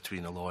there is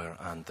between a lawyer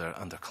and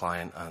their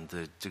client, and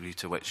the degree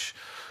to which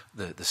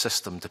the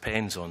system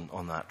depends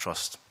on that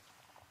trust.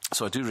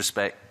 So I do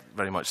respect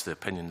very much the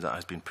opinion that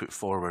has been put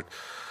forward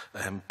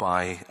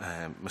by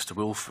Mr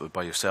Wolfe,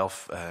 by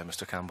yourself,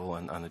 Mr Campbell,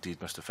 and indeed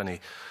Mr Finney,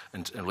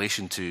 in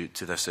relation to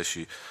this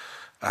issue.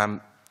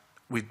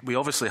 We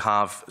obviously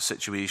have a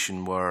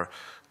situation where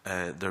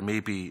there may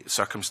be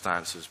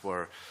circumstances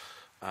where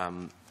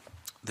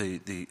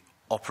the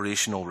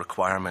operational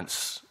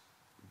requirements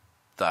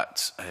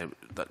that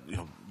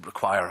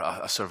require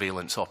a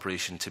surveillance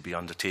operation to be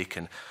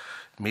undertaken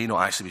may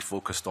not actually be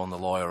focused on the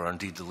lawyer or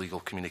indeed the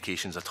legal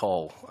communications at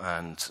all.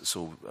 And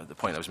so the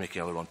point I was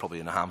making earlier on, probably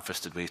in a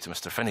ham-fisted way to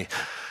Mr Finney,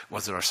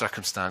 was there are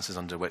circumstances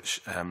under which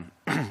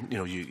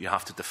you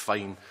have to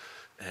define,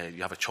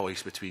 you have a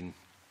choice between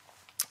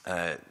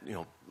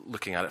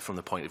looking at it from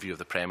the point of view of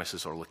the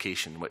premises or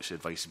location in which the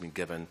advice has been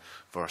given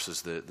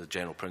versus the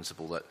general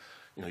principle that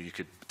you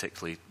could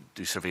particularly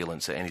do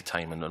surveillance at any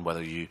time, and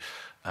whether you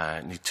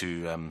need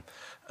to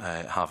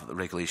have the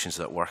regulations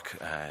that work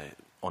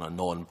on a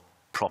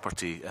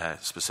non-property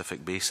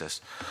specific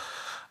basis.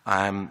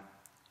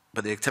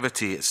 But the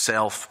activity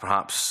itself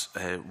perhaps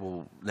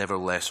will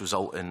nevertheless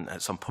result in,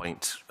 at some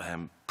point,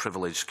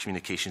 privileged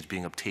communications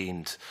being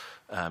obtained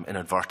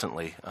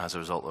inadvertently as a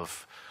result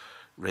of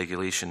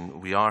regulation.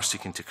 We are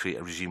seeking to create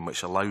a regime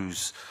which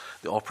allows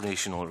the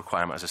operational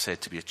requirement, as I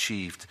said, to be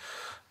achieved,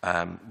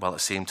 while at the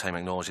same time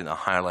acknowledging that a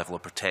higher level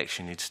of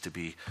protection needs to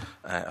be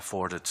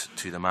afforded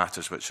to the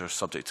matters which are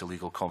subject to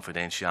legal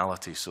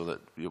confidentiality, so that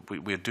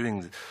we're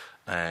doing,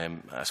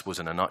 I suppose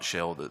in a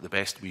nutshell, the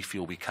best we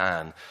feel we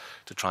can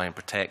to try and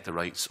protect the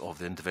rights of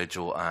the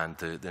individual and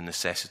the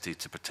necessity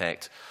to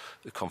protect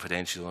the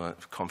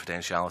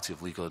confidentiality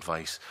of legal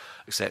advice,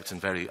 except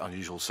in very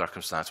unusual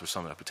circumstances where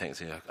someone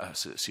protecting a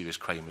serious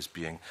crime is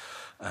being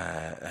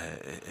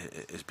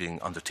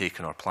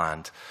undertaken or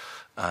planned.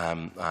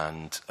 I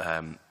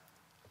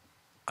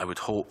would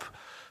hope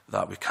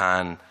that we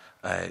can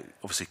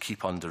obviously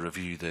keep under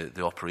review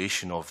the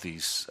operation of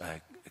these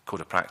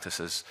code of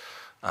practices,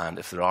 and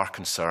if there are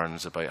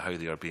concerns about how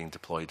they are being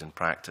deployed in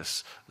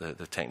practice,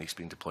 the techniques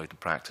being deployed in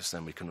practice,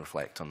 then we can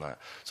reflect on that.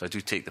 So I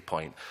do take the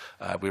point.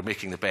 We're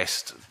making the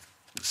best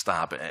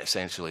stab,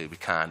 essentially, we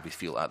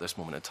feel at this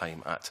moment in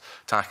time at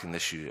tackling the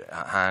issue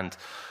at hand.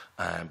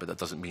 But that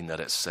doesn't mean that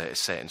it's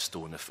set in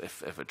stone.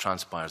 If it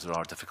transpires there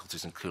are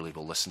difficulties, and clearly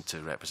we'll listen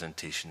to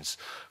representations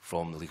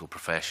from the legal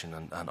profession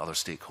and other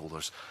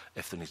stakeholders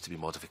if there needs to be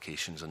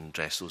modifications, and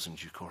address those in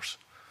due course.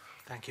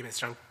 Thank you,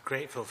 Mr. I'm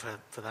grateful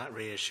for that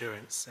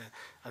reassurance.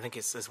 I think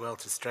it's as well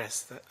to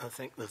stress that I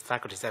think the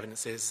faculty's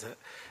evidence is that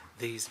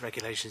these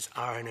regulations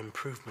are an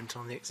improvement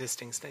on the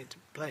existing state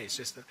of play. It's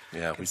just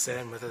a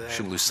concern whether they're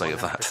shouldn't lose sight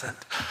of that.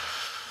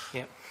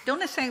 Yeah.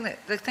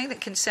 The thing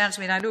that concerns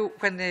me, and I know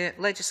when the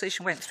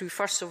legislation went through,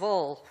 first of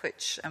all,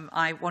 which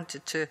I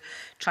wanted to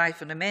try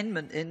for an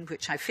amendment in,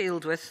 which I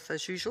failed with,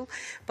 as usual,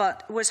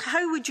 but was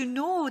how would you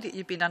know that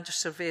you'd been under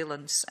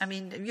surveillance? I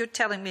mean, you're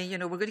telling me,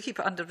 we're going to keep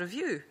it under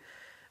review.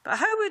 But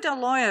how would a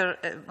lawyer,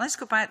 let's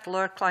go back to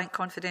lawyer-client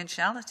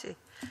confidentiality,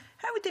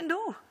 how would they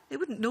know? They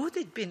wouldn't know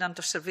they'd been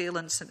under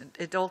surveillance and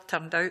it all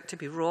turned out to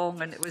be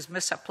wrong and it was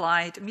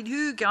misapplied. I mean,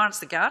 who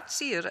guards the guards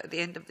here at the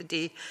end of the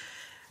day?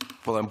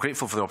 Well, I'm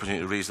grateful for the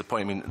opportunity to raise the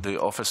point. I mean,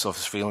 the Office of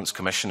the Surveillance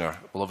Commissioner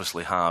will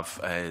obviously have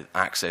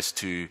access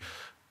to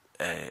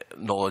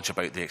knowledge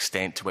about the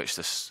extent to which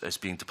this is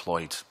being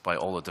deployed by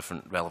all the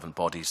different relevant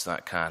bodies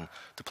that can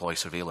deploy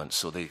surveillance.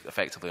 So they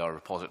effectively are a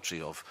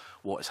repository of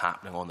what is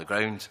happening on the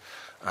ground.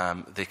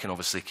 They can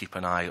obviously keep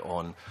an eye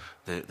on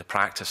the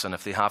practice, and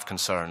if they have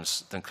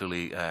concerns, then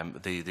clearly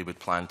they would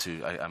plan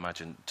to, I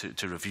imagine,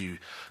 to review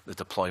the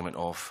deployment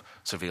of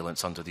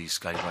surveillance under these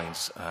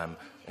guidelines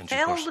in due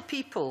course. Tell the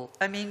people,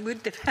 I mean,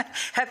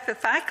 have the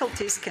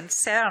faculties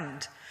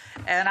concerned?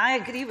 And I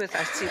agree with,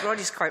 I see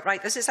Roddy's quite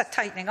right, this is a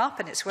tightening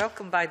up and it's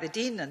welcomed by the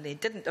Dean, and they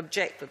didn't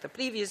object with the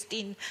previous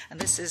Dean, and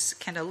this is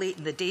kind of late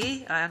in the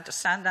day, I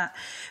understand that.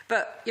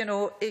 But,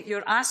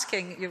 you're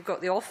asking, you've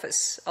got the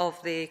Office of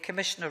the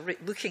Commissioner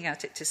looking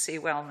at it to say,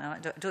 well, no, I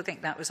don't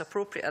think that was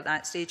appropriate at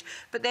that stage.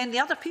 But then the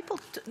other people,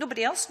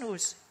 nobody else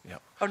knows.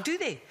 Yep. Or do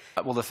they?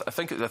 Well, I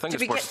think do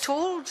we get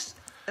told?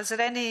 Is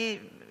there any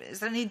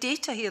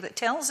data here that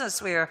tells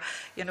us where,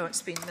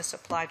 it's been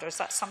misapplied, or is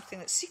that something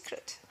that's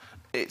secret?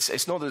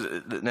 It's not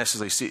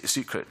necessarily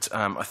secret.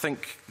 I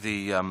think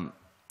the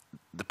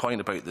the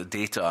point about the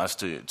data as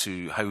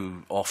to how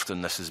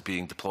often this is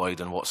being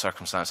deployed and what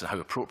circumstances and how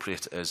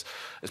appropriate it is,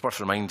 it's worth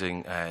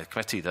reminding the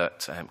committee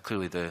that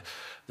clearly the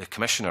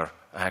Commissioner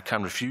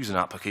can refuse an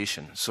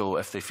application. So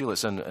if they feel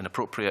it's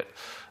inappropriate,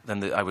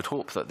 then I would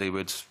hope that they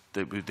would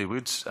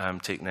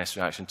take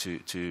necessary action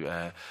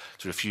to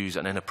refuse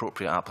an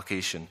inappropriate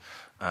application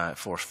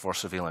for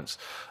surveillance.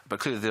 But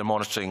clearly they're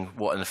monitoring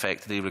what in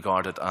effect they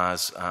regarded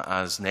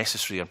as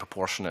necessary and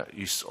proportionate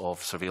use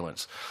of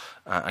surveillance,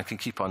 and can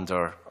keep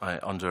under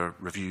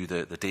review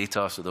the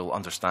data, so they'll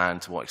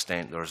understand to what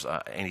extent there's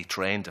any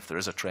trend, if there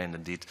is a trend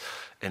indeed,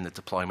 in the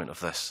deployment of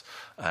this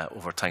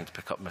over time, to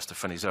pick up Mr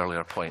Finney's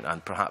earlier point,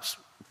 and perhaps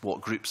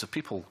what groups of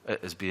people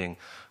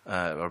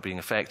are being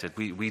affected.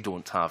 We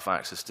don't have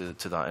access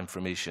to that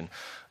information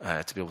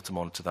to be able to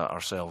monitor that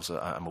ourselves,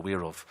 I'm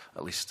aware of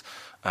at least.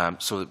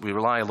 So we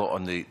rely a lot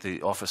on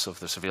the Office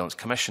of the Surveillance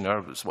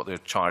Commissioner. So what they're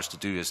charged to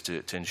do is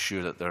to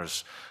ensure that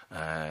there's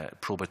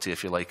probity,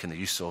 if you like, in the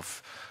use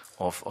of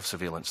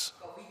surveillance.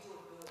 But we don't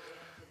know at the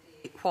end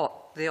of the day what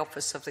the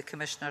Office of the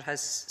Commissioner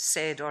has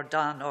said or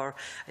done or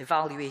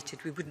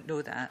evaluated. We wouldn't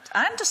know that.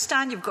 I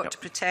understand you've got to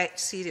protect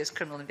serious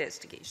criminal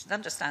investigations. I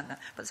understand that.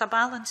 But there's a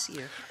balance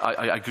here.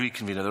 I agree,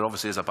 Convener. There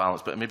obviously is a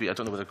balance, but maybe I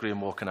don't know whether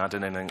Graham Waugh can add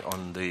in anything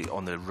on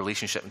the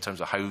relationship in terms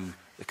of how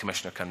the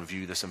Commissioner can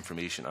review this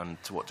information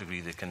and to what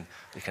degree they can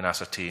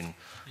ascertain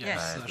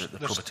the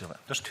probity of it.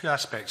 There's two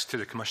aspects to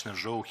the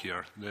Commissioner's role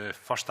here. The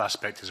first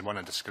aspect is one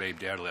I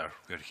described earlier,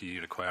 where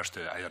he requires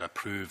to either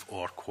approve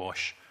or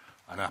quash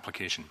an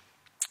application.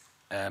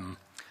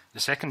 The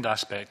second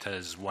aspect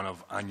is one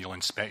of annual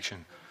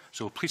inspection.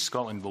 So Police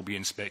Scotland will be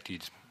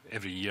inspected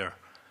every year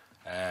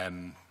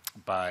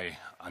by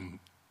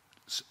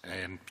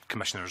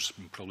commissioners,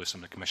 probably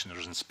some of the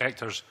commissioners'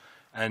 inspectors,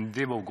 and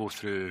they will go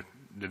through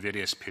the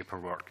various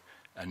paperwork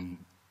and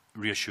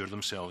reassure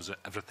themselves that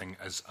everything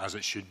is as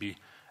it should be.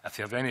 If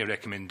they have any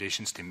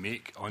recommendations to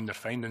make on their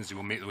findings, they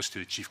will make those to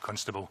the Chief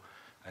Constable,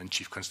 and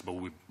Chief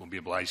Constable will be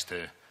obliged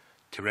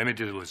to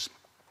remedy those.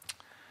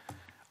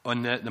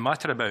 On the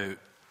matter about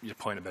your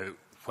point about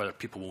whether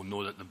people will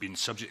know that they've been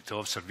subject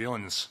to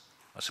surveillance,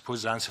 I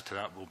suppose the answer to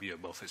that will be,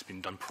 well, if it's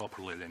been done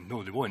properly, then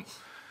no, they won't.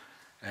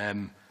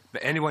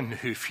 But anyone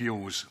who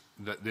feels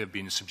that they've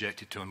been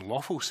subjected to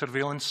unlawful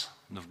surveillance,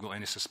 and they've got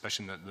any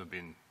suspicion that they've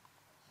been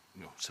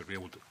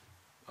surveilled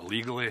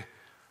illegally,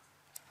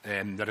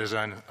 there is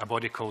a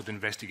body called the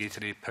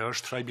Investigatory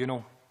Powers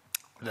Tribunal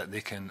that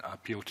they can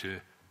appeal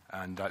to,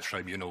 and that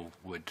tribunal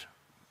would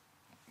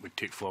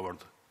take forward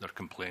their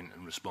complaint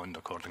and respond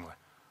accordingly.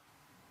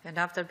 And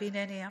have there been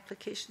any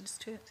applications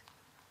to it?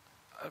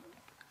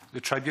 The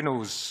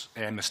tribunal's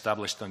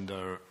established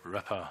under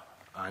RIPA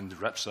and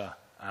RIPSA,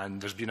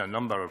 and there's been a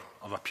number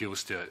of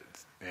appeals to it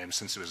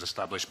since it was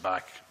established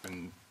back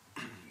in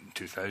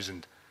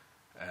 2000.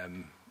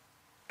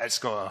 It's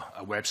got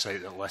a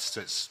website that lists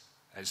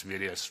its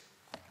various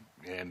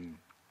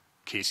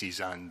cases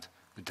and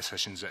the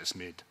decisions that it's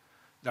made.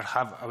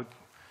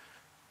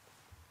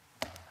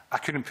 I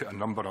couldn't put a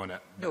number on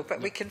it. No,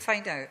 but we can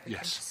find out.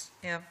 Yes.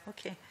 Yeah,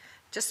 okay.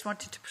 Just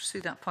wanted to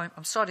pursue that point.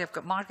 I'm sorry, I've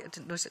got Margaret. I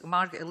didn't know it was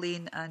Margaret,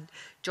 Elaine and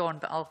John,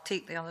 but I'll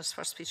take the others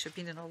first, which have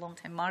been in a long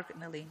time. Margaret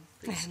and Elaine,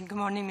 please. Good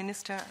morning,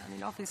 Minister. I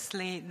mean,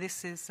 obviously,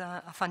 this is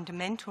a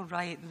fundamental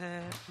right,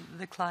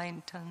 the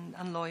client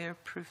and lawyer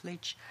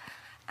privilege.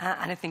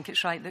 And I think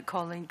it's right that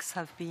colleagues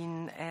have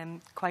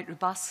been quite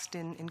robust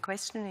in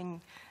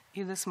questioning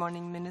you this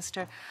morning,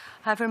 Minister.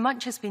 However,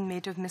 much has been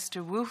made of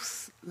Mr.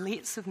 Wolf's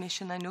late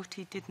submission. I note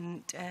he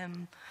didn't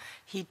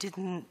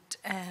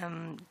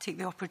take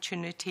the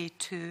opportunity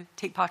to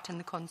take part in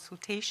the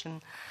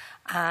consultation,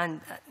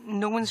 and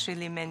no one's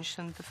really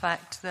mentioned the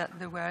fact that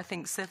there were, I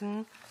think,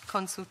 7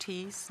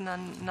 consultees.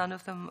 None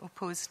of them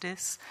opposed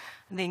this.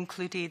 They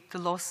included the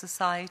Law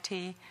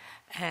Society,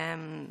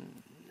 the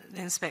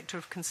Inspector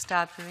of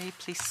Constabulary,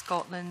 Police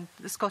Scotland,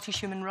 the Scottish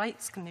Human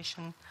Rights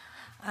Commission,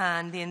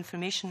 and the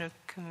Information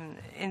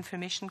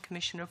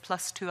Commissioner,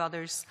 plus 2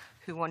 others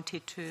who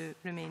wanted to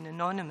remain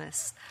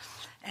anonymous.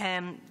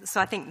 So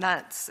I think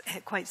that's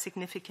quite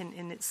significant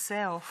in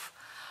itself.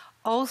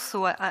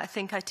 Also, I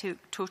think I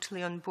took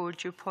totally on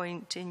board your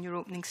point in your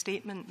opening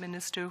statement,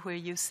 Minister, where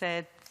you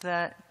said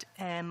that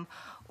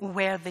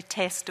where the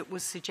test that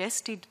was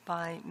suggested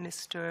by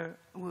Mr.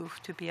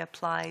 Wolf to be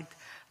applied,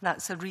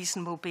 that's a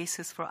reasonable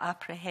basis for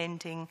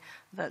apprehending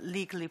that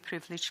legally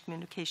privileged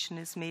communication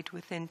is made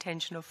with the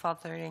intention of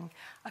furthering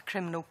a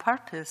criminal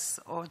purpose,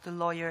 or the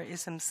lawyer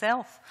is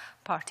himself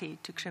party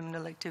to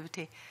criminal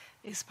activity.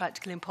 It's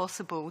practically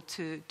impossible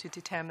to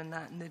determine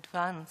that in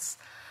advance.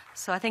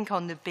 So I think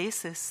on the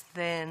basis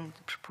then,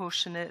 the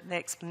proportionate, the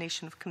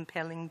explanation of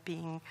compelling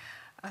being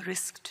a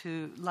risk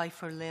to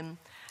life or limb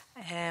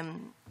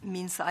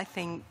means that I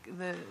think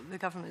the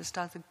government has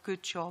done a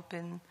good job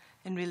in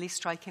really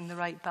striking the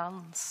right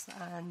balance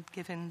and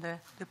giving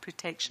the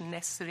protection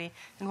necessary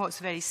in what's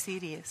a very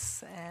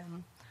serious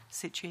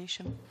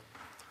situation.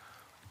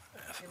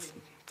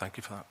 Thank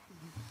you for that.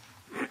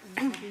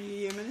 Happy New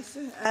Year,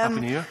 Minister. Happy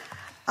New Year.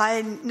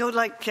 I know,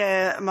 like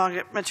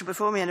Margaret mentioned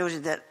before me, I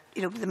noted that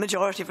the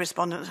majority of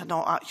respondents had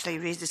not actually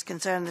raised this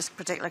concern. This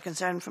particular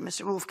concern from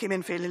Mr Wolfe came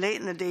in fairly late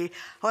in the day.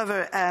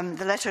 However,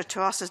 the letter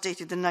to us is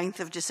dated the 9th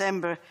of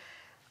December,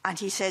 and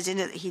he says in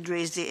it that he'd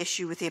raised the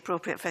issue with the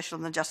appropriate official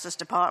in the Justice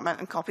Department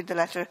and copied the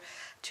letter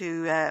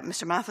to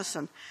Mr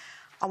Matheson.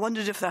 I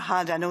wondered if there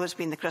had, I know it's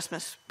been the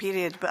Christmas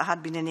period, but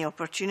had been any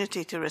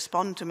opportunity to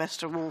respond to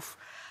Mr Wolfe,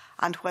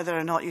 and whether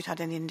or not you'd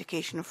had any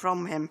indication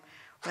from him,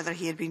 whether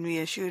he had been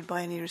reassured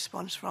by any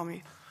response from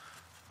you.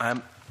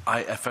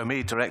 If I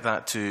may direct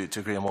that to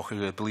Graham Walker,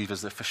 who I believe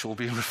is the official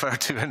being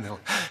referred to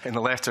in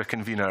the letter,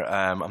 convener.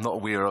 I'm not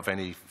aware of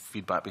any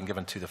feedback being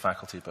given to the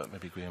faculty, but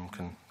maybe Graham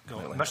can... No,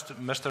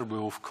 Mr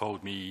Wolfe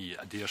called me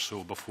a day or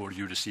so before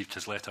you received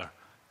his letter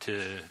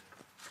to,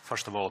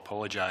 first of all,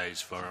 apologise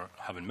for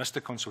having missed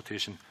the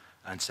consultation,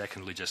 and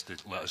secondly, just to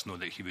let us know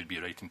that he would be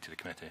writing to the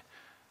committee.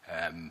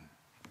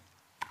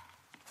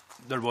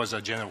 There was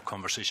a general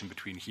conversation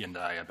between he and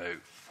I about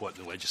what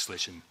the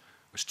legislation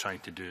was trying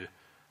to do,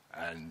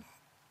 and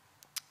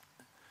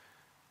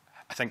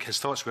I think his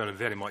thoughts were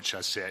very much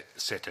as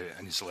set out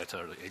in his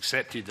letter. He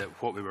accepted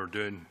that what we were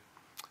doing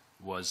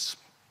was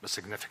a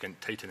significant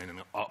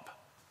tightening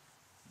up,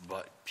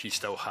 but he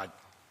still had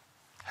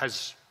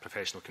his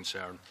professional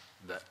concern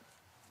that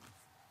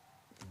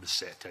was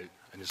set out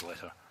in his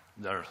letter.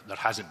 There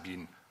hasn't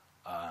been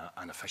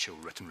an official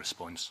written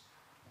response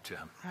to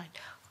him.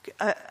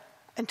 Right.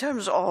 In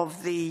terms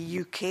of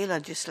the UK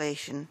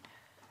legislation,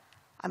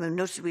 I mean,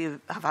 notice we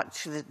have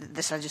actually,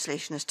 this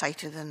legislation is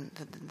tighter than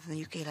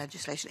the UK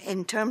legislation.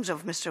 In terms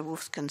of Mr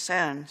Wolfe's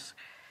concerns,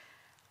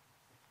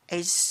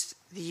 is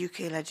the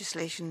UK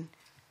legislation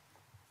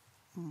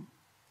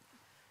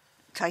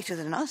tighter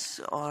than us?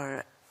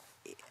 Or,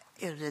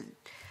 I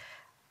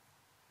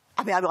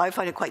mean, I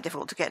find it quite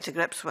difficult to get to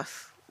grips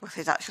with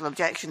his actual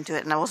objection to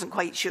it, and I wasn't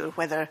quite sure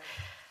whether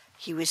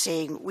he was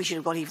saying we should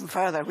have gone even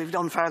further. We've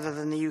gone further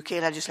than the UK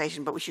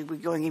legislation, but we should be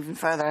going even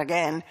further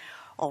again,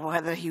 or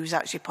whether he was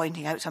actually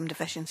pointing out some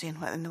deficiency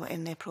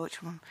in the approach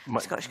from the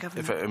Scottish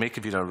Government. If I may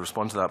give you a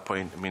response to that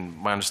point, I mean,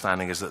 my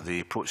understanding is that the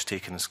approach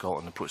taken in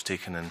Scotland, the approach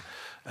taken in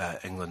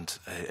England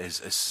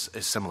is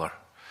similar.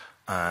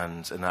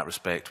 And in that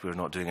respect, we're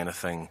not doing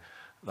anything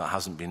that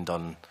hasn't been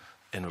done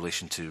in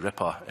relation to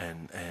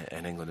RIPA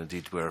in England.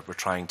 Indeed, we're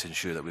trying to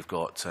ensure that we've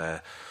got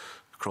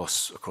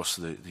across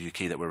the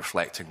UK that we're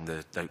reflecting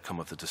the outcome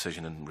of the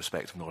decision in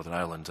respect of Northern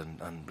Ireland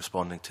and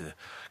responding to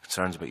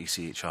concerns about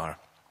ECHR.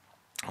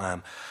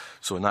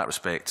 So in that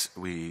respect,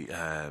 we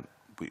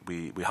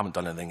haven't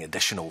done anything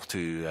additional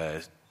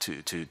to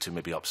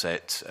maybe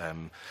upset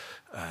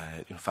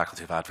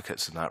faculty of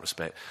advocates in that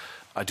respect.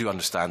 I do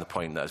understand the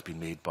point that has been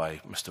made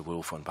by Mr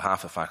Wolfe on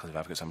behalf of faculty of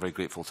advocates. I'm very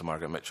grateful to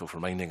Margaret Mitchell for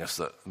reminding us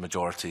that the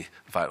majority,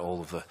 in fact all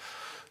of the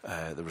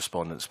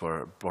respondents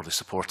were broadly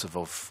supportive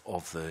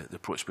of the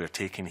approach we are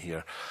taking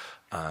here.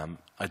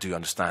 I do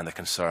understand the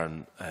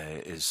concern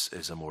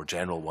is a more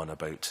general one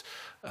about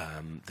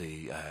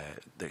the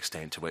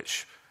extent to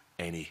which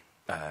any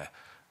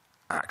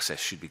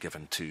access should be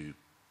given to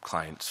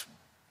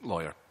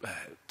client-lawyer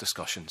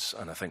discussions,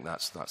 and I think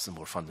that's the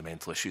more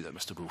fundamental issue that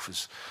Mr Wolfe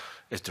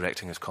is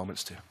directing his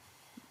comments to.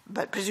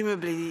 But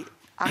presumably,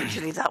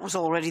 actually, that was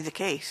already the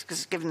case,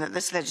 because given that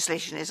this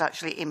legislation is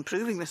actually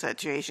improving the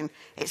situation,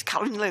 it's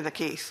currently the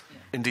case.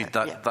 Indeed,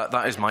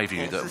 that is my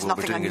view, that what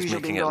we're doing is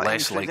making it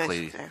less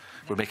likely.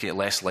 We're making it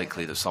less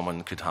likely that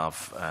someone could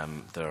have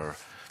their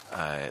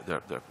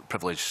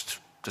privileged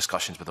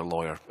discussions with their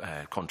lawyer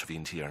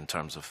contravened here in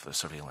terms of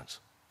surveillance.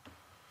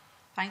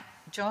 Thank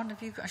John,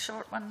 have you got a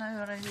short one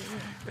now?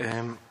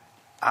 Or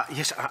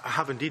yes, I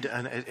have indeed,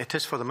 and it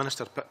is for the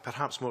Minister, but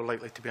perhaps more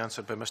likely to be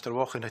answered by Mr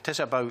Walker. It is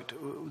about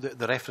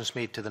the reference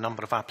made to the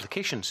number of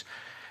applications.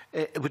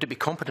 Would it be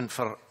competent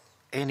for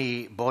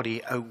any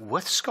body out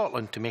with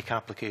Scotland to make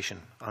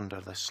application under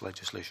this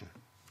legislation?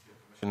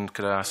 And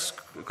could I ask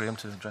Graham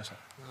to address that?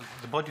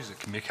 The bodies that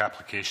can make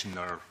application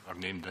are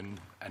named in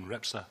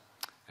RIPSA.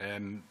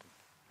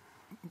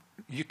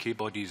 UK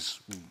bodies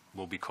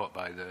will be caught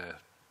by the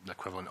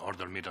equivalent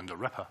order made under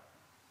RIPA.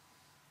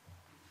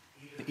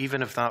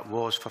 Even if that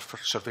was for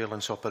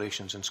surveillance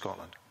operations in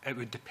Scotland? It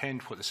would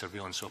depend what the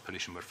surveillance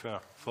operation were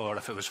for.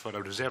 If it was for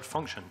a reserved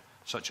function,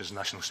 such as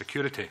national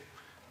security,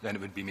 then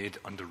it would be made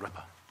under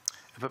RIPA.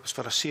 If it was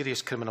for a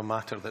serious criminal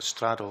matter that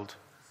straddled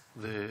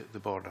the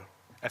border?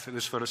 If it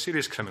was for a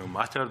serious criminal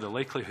matter, the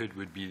likelihood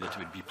would be that it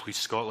would be Police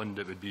Scotland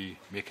that would be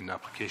making the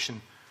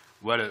application.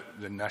 Were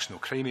it the National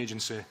Crime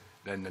Agency,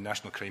 then the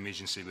National Crime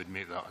Agency would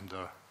make that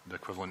under the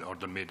equivalent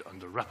order made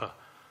under RIPA.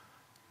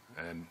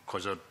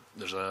 Because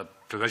there's a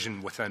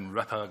provision within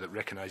RIPA that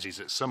recognises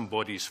that some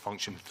bodies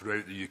function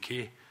throughout the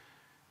UK.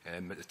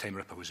 At the time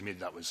RIPA was made,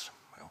 that was,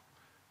 well,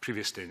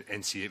 previous to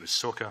NCA, it was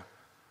SOCA.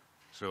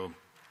 So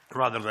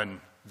rather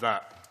than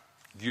that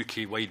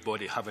UK-wide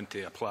body having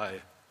to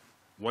apply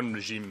one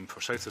regime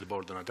for south of the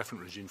border and a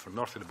different regime for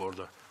north of the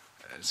border,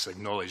 it's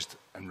acknowledged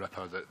in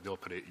RIPA that they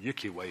operate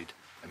UK-wide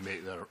and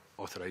make their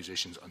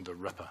authorisations under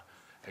RIPA.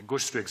 It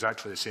goes through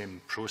exactly the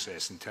same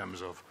process in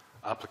terms of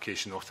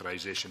application,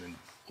 authorisation and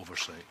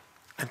oversight.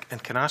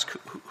 And can I ask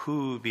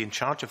who would be in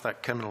charge of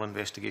that criminal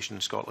investigation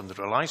in Scotland that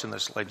relies on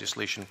this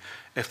legislation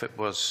if it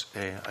was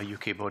a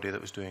UK body that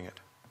was doing it?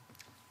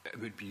 It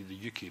would be the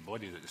UK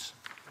body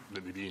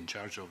that would be in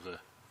charge of the...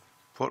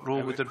 What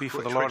role would there be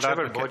for the Lord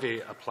Whichever Advocate?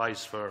 body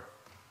applies for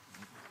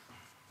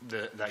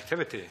the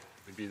activity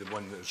would be the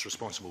one that is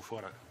responsible for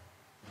it.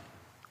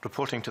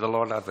 Reporting to the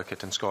Lord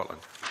Advocate in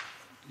Scotland?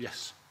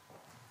 Yes.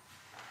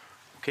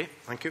 Okay,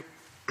 thank you.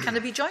 Can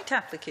there be joint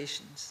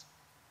applications?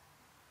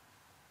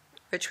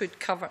 Which would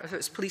cover, if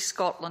it's Police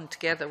Scotland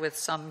together with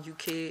some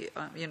UK,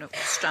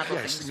 straddle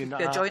Yes, things, I mean, would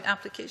be a joint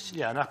application?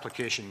 Yeah, an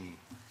application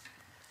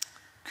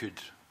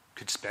could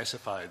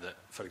specify that,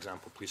 for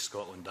example, Police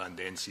Scotland and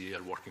the NCA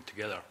are working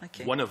together.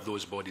 Okay. One of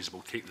those bodies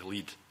will take the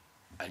lead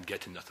and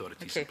getting the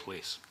authorities in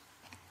place.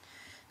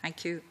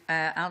 Thank you.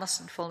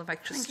 Alison, followed by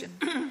Christian.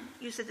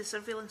 You said the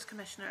Surveillance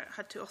Commissioner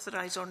had to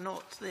authorise or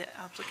not the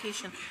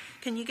application.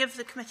 Can you give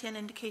the committee an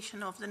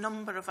indication of the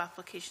number of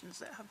applications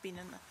that have been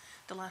in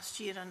the last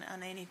year and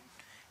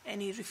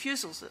any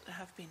refusals that there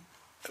have been?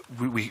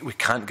 We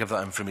can't give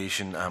that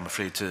information, I'm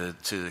afraid, to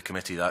the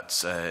committee.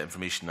 That's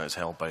information that is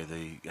held by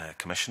the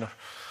Commissioner.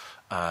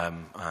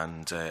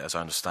 As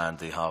I understand,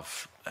 they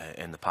have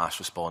in the past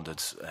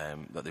responded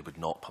that they would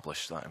not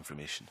publish that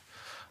information.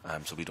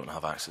 So we don't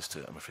have access to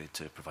it, I'm afraid,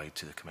 to provide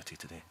to the committee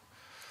today.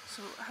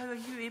 So how are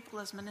you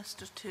able as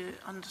Minister to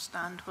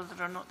understand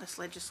whether or not this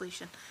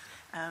legislation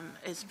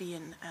is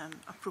being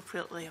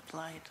appropriately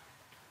applied?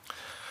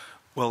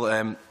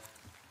 Well,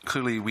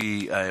 clearly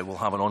we will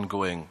have an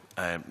ongoing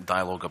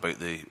dialogue about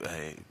the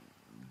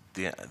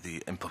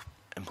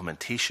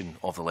implementation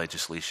of the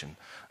legislation.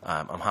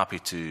 I'm happy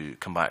to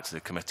come back to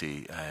the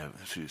committee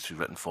through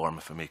written form,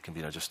 if I may,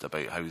 convener, just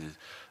about how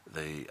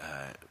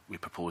we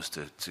propose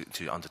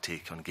to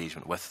undertake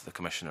engagement with the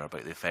Commissioner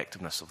about the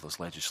effectiveness of this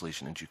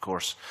legislation in due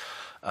course.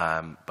 But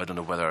I don't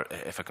know whether,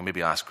 if I can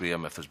maybe ask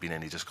Graham if there's been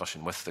any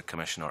discussion with the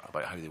Commissioner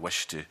about how they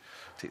wish to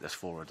take this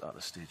forward at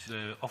this stage.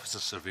 The Office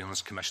of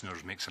Surveillance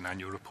Commissioners makes an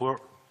annual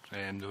report.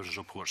 Those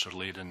reports are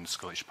laid in the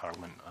Scottish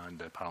Parliament and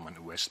the Parliament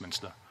of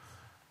Westminster.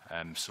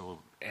 So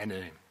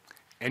any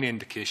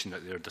indication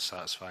that they're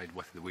dissatisfied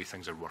with the way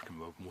things are working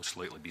will most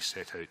likely be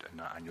set out in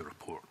that annual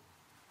report.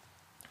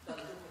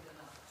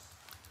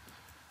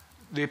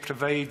 They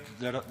provide,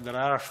 there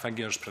are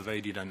figures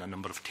provided in a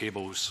number of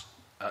tables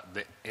at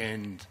the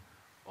end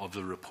of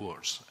the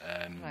reports.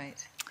 Right.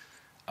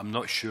 I'm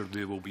not sure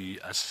they will be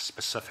as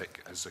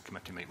specific as the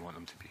committee might want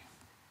them to be.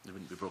 They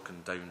wouldn't be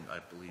broken down, I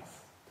believe,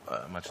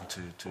 I imagine,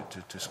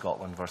 to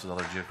Scotland versus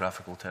other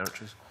geographical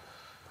territories.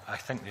 I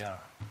think they are.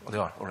 Oh, they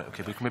are. All right.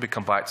 Okay. We can maybe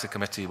come back to the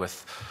committee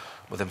with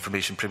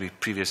information,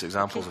 previous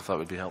examples, if that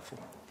would be helpful.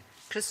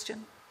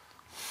 Christian.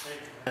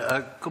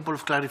 A couple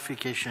of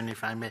clarification,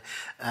 if I may.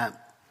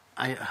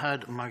 I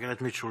heard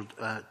Margaret Mitchell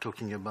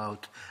talking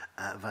about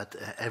that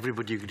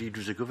everybody agreed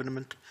with the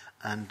government,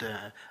 and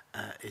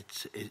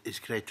it's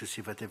great to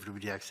see that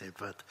everybody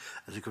accepts that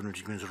the government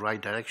is going in the right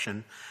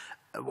direction.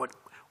 What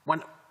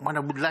I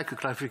would like a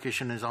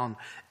clarification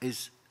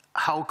is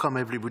how come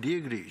everybody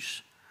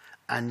agrees?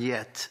 And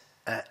yet,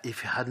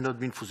 if it had not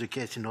been for the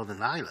case in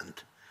Northern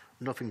Ireland,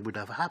 nothing would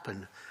have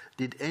happened.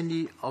 Did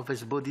any of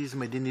his bodies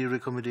make any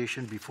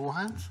recommendation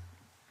beforehand?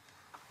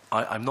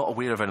 I'm not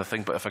aware of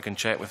anything, but if I can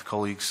check with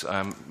colleagues,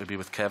 maybe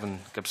with Kevin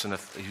Gibson,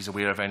 if he's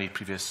aware of any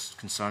previous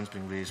concerns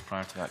being raised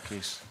prior to that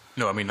case.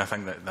 No, I mean, I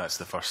think that's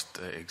the first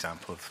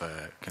example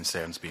of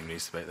concerns being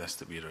raised about this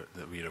that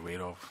we're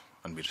aware of,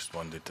 and we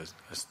responded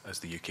as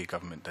the UK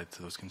government did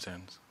to those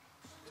concerns.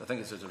 I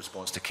think it's a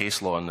response to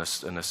case law in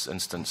this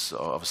instance.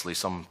 Obviously,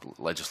 some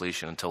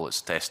legislation, until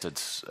it's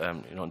tested,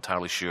 you're not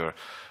entirely sure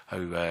how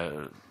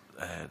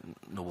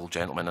noble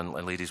gentlemen and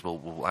ladies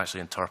will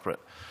actually interpret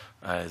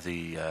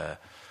the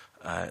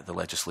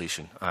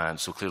legislation. And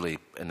so clearly,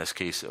 in this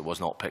case, it was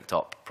not picked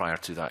up prior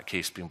to that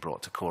case being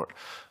brought to court.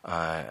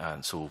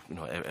 And so,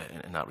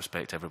 in that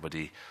respect,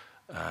 everybody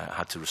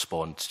had to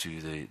respond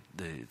to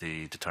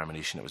the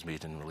determination that was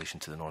made in relation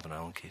to the Northern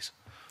Ireland case.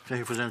 Thank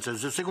you for the answer.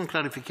 The second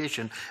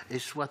clarification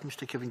is what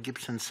Mr. Kevin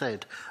Gibson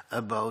said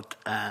about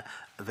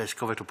this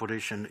covert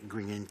operation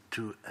going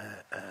into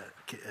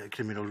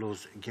criminal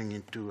laws, going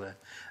into...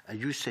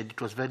 you said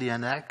it was very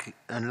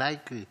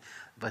unlikely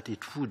that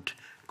it would.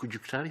 Could you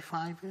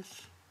clarify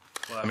this?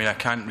 Well, I mean, I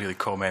can't really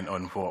comment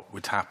on what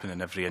would happen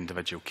in every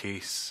individual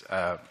case.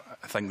 I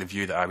think the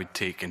view that I would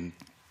take in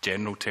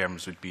general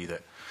terms would be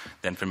that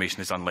the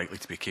information is unlikely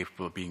to be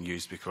capable of being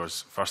used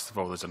because, first of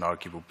all, there's an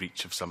arguable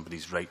breach of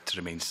somebody's right to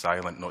remain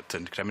silent, not to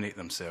incriminate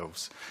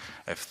themselves,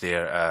 if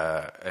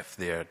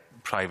their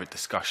private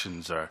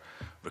discussions are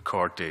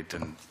recorded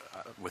and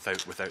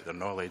without their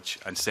knowledge,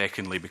 and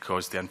secondly,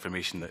 because the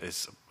information that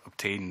is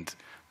obtained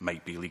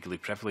might be legally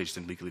privileged,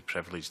 and legally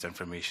privileged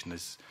information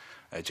is,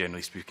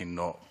 generally speaking,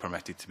 not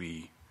permitted to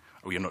be,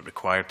 or you're not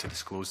required to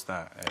disclose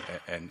that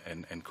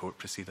in court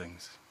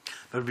proceedings.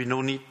 There will be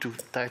no need to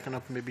tighten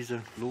up maybe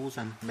the laws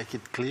and make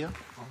it clear?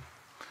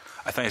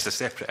 I think it's a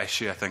separate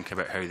issue, I think,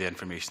 about how the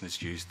information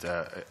is used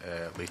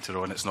later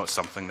on. It's not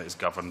something that is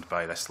governed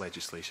by this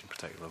legislation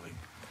particularly.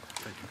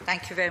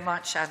 Thank you very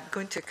much. I'm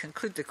going to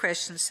conclude the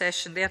question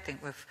session there. I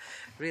think we've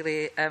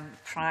really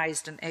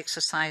prized and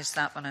exercised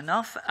that one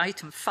enough.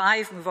 Item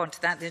 5, move on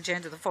to that, the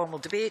agenda of the formal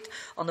debate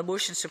on the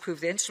motions to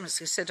approve the instruments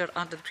considered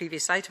under the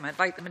previous item. I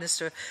invite the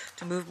Minister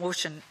to move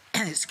motion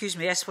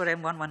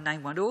S4M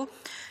 11910.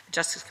 The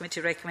Justice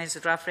Committee recommends the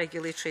draft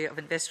Regulatory of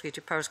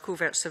Investigative Powers,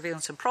 Covert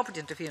Surveillance and Property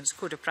Interference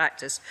Code of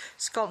Practice,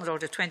 Scotland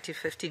Order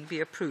 2015, be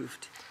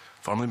approved.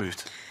 Formally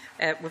moved.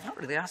 We've not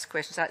really asked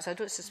questions, so I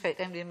don't suspect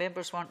any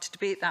members want to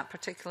debate that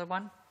particular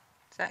one.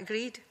 Is that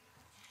agreed?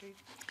 Agreed.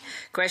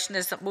 Question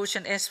is that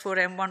motion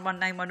S4M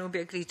 11910 be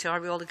agreed to.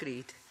 Are we all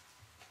agreed?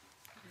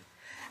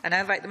 And I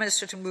invite the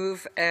Minister to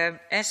move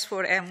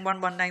S4M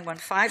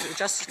 11915 that the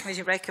Justice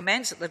Committee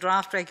recommends that the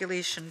draft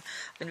Regulation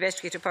of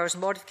Investigative Powers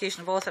and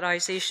Modification of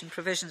Authorisation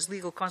Provisions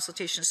Legal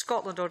Consultation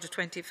Scotland Order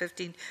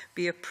 2015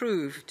 be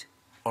approved.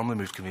 Formally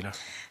moved, Convener.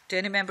 Do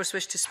any members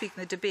wish to speak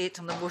in the debate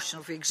on the motion?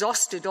 Have we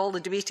exhausted all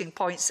the debating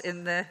points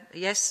in the...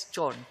 Yes,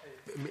 John.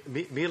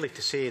 Merely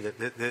to say that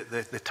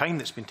the time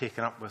that's been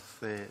taken up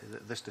with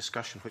this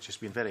discussion, which has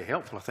been very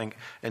helpful, I think,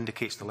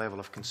 indicates the level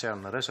of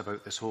concern there is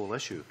about this whole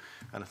issue.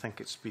 And I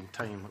think it's been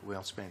time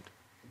well spent.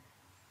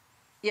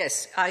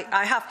 Yes,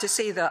 I have to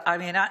say that, I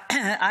mean,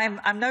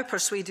 I'm now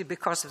persuaded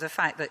because of the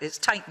fact that it's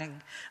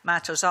tightening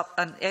matters up,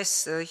 and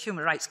yes, the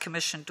Human Rights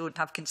Commission don't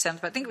have concerns,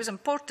 but I think it was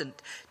important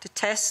to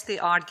test the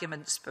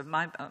arguments from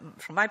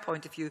my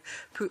point of view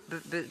put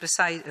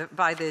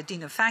by the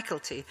Dean of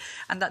Faculty,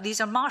 and that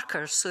these are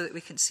markers so that we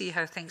can see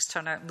how things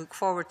turn out and look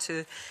forward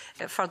to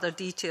further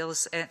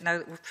details now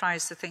that we've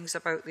prized the things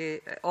about the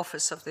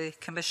Office of the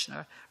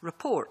Commissioner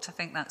report. I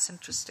think that's an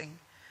interesting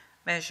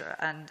measure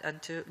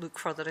and to look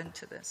further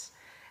into this.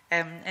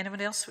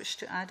 Anyone else wish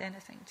to add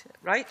anything to it?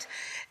 Right.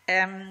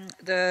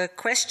 The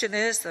question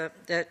is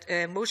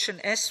that motion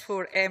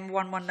S4M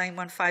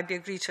 11915 be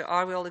agreed to.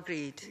 Are we all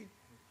agreed?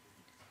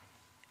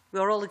 We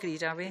are all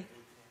agreed, are we?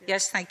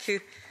 Yes, thank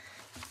you.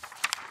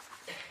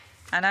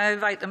 And I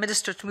invite the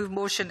Minister to move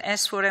motion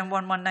S4M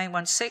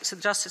 11916.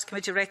 The Justice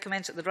Committee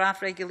recommends that the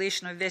draft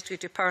Regulation of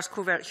Investigative Powers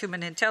Covert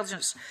Human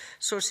Intelligence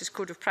Sources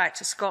Code of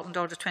Practice Scotland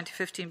Order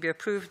 2015 be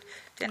approved.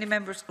 Do any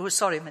members... Oh,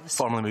 sorry, Minister.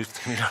 Formally moved.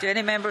 Do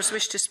any members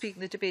wish to speak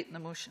in the debate on the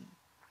motion?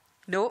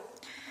 No.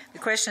 The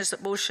question is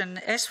that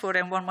motion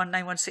S4M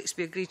 11916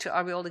 be agreed to.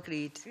 Are we all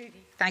agreed?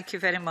 Thank you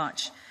very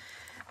much.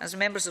 As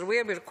members are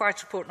aware, we are required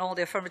to report on all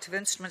the affirmative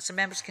instruments, and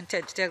members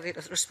content to delegate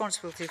the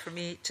responsibility for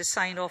me to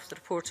sign off the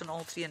report on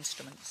all 3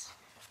 instruments.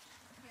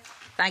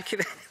 Thank you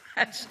very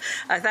much.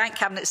 I thank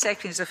Cabinet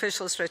Secretary and his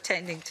officials for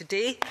attending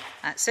today.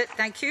 That's it.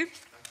 Thank you.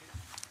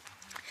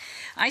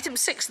 Item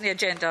 6 on the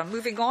agenda.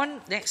 Moving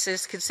on, next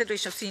is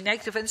consideration of 3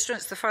 negative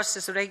instruments. The first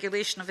is the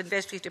Regulation of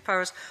Investigative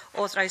Powers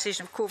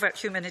Authorisation of Covert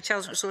Human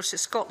Intelligence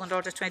Resources Scotland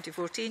Order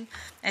 2014,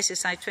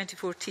 SSI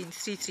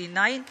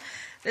 2014-339.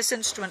 This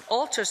instrument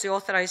alters the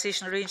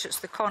authorisation arrangements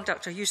for the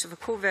conduct or use of a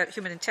covert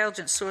human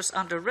intelligence source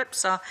under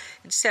RIPSA.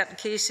 In certain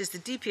cases, the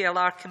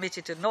DPLR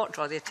Committee did not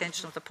draw the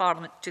attention of the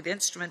Parliament to the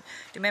instrument.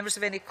 Do members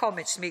have any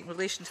comments to make in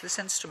relation to this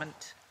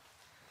instrument?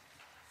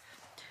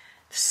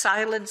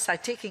 Silence. I'm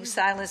taking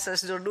silence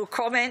as there are no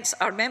comments.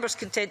 Are members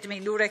content to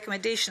make no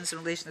recommendations in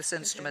relation to this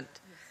instrument?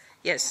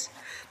 Yes.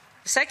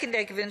 The second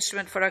leg of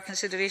instrument for our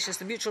consideration is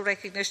the mutual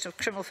recognition of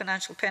criminal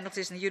financial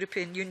penalties in the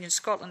European Union,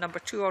 Scotland No.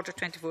 2, Order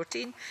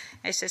 2014,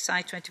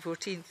 SSI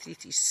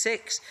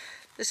 2014-336.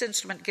 This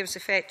instrument gives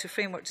effect to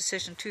Framework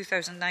Decision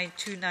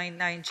 2009-299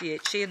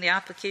 GHA and the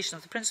application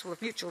of the principle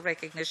of mutual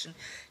recognition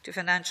to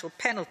financial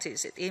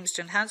penalties. It aims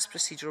to enhance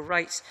procedural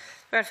rights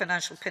where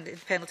financial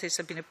penalties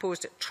have been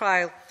imposed at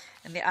trial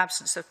in the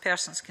absence of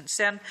persons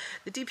concerned.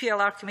 The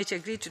DPLR Committee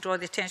agreed to draw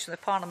the attention of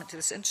the Parliament to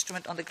this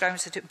instrument on the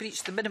grounds that it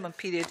breached the minimum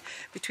period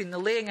between the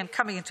laying and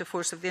coming into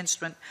force of the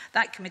instrument.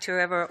 That committee,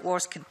 however,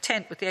 was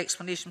content with the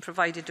explanation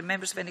provided. Do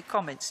members have any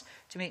comments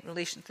to make in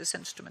relation to this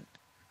instrument?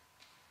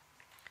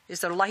 Is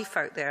there life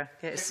out there?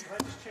 Yes. Can I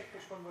just check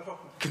which one we're on?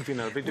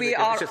 Convener, we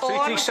are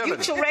on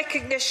mutual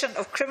recognition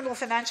of criminal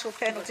financial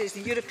penalties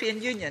in the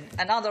European Union.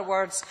 In other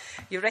words,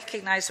 you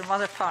recognise from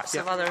other parts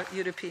of other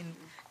European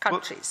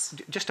countries.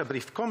 Well, just a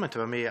brief comment,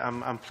 if I may.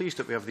 I'm pleased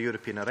that we have the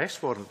European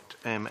arrest warrant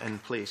in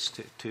place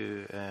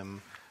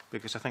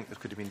because I think there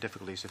could have been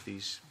difficulties if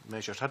these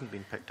measures hadn't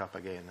been picked up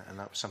again, and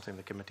that was something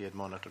the committee had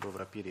monitored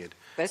over a period.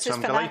 So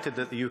I'm delighted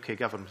that the UK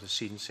government has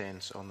seen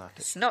sense on that.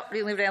 It's not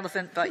really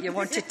relevant, but you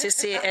wanted to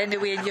say it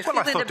anyway, and you're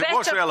well, feeling the better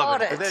better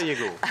relevant, for it. But there you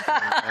go.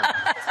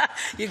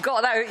 You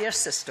got that out of your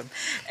system.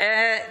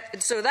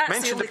 So that's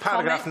mention the only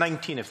paragraph comment.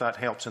 19 if that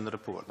helps in the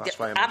report. That's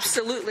why I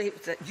absolutely.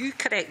 You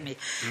correct me.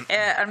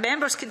 Are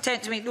members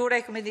content to make no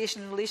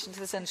recommendation in relation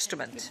to this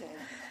instrument?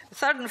 The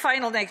third and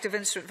final negative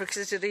instrument for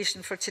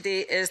consideration for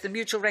today is the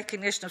mutual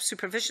recognition of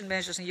supervision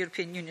measures in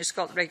European Union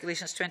Scotland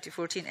Regulations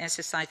 2014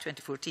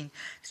 SSI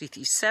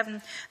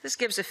 2014-337. This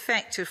gives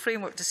effect to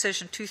Framework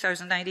Decision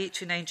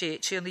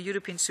 2009-829-JHA on the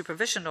European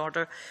Supervision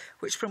Order,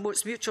 which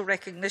promotes mutual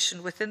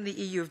recognition within the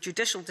EU of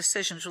judicial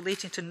decisions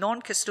relating to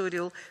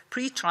non-custodial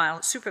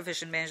pre-trial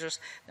supervision measures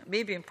that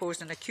may be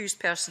imposed on an accused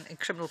person in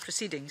criminal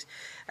proceedings.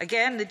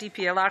 Again, the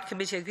DPLR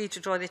Committee agreed to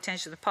draw the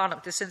attention of the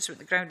Parliament to this instrument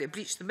on the ground it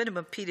breached the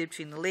minimum period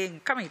between the laying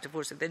and coming into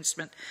force of the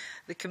instrument.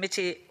 The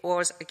committee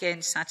was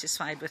again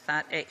satisfied with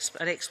that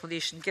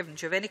explanation given.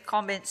 Do you have any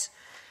comments,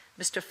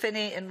 Mr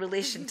Finney, in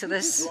relation to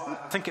this?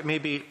 I think it may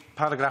be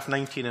paragraph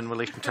 19 in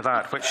relation to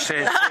that, which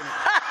says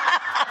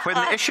when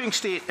the issuing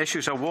state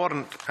issues a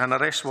warrant, an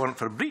arrest warrant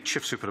for breach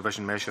of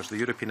supervision measures, the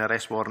European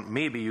arrest warrant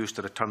may be used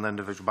to return the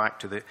individual back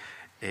to the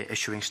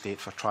issuing state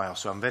for trial.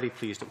 So I'm very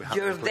pleased that we have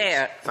You're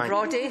there.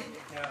 Roddy?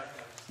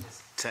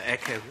 To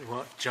echo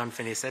what John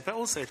Finney said, but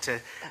also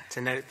to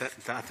note that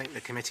I think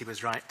the committee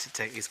was right to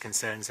take these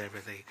concerns over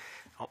the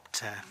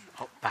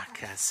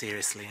opt-back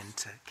seriously and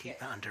to keep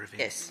that under review.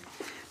 Yes.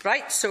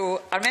 Right,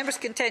 so are members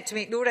content to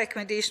make no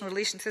recommendation in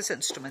relation to this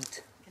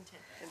instrument?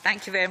 Content.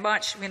 Thank you very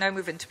much. We now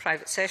move into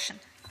private session.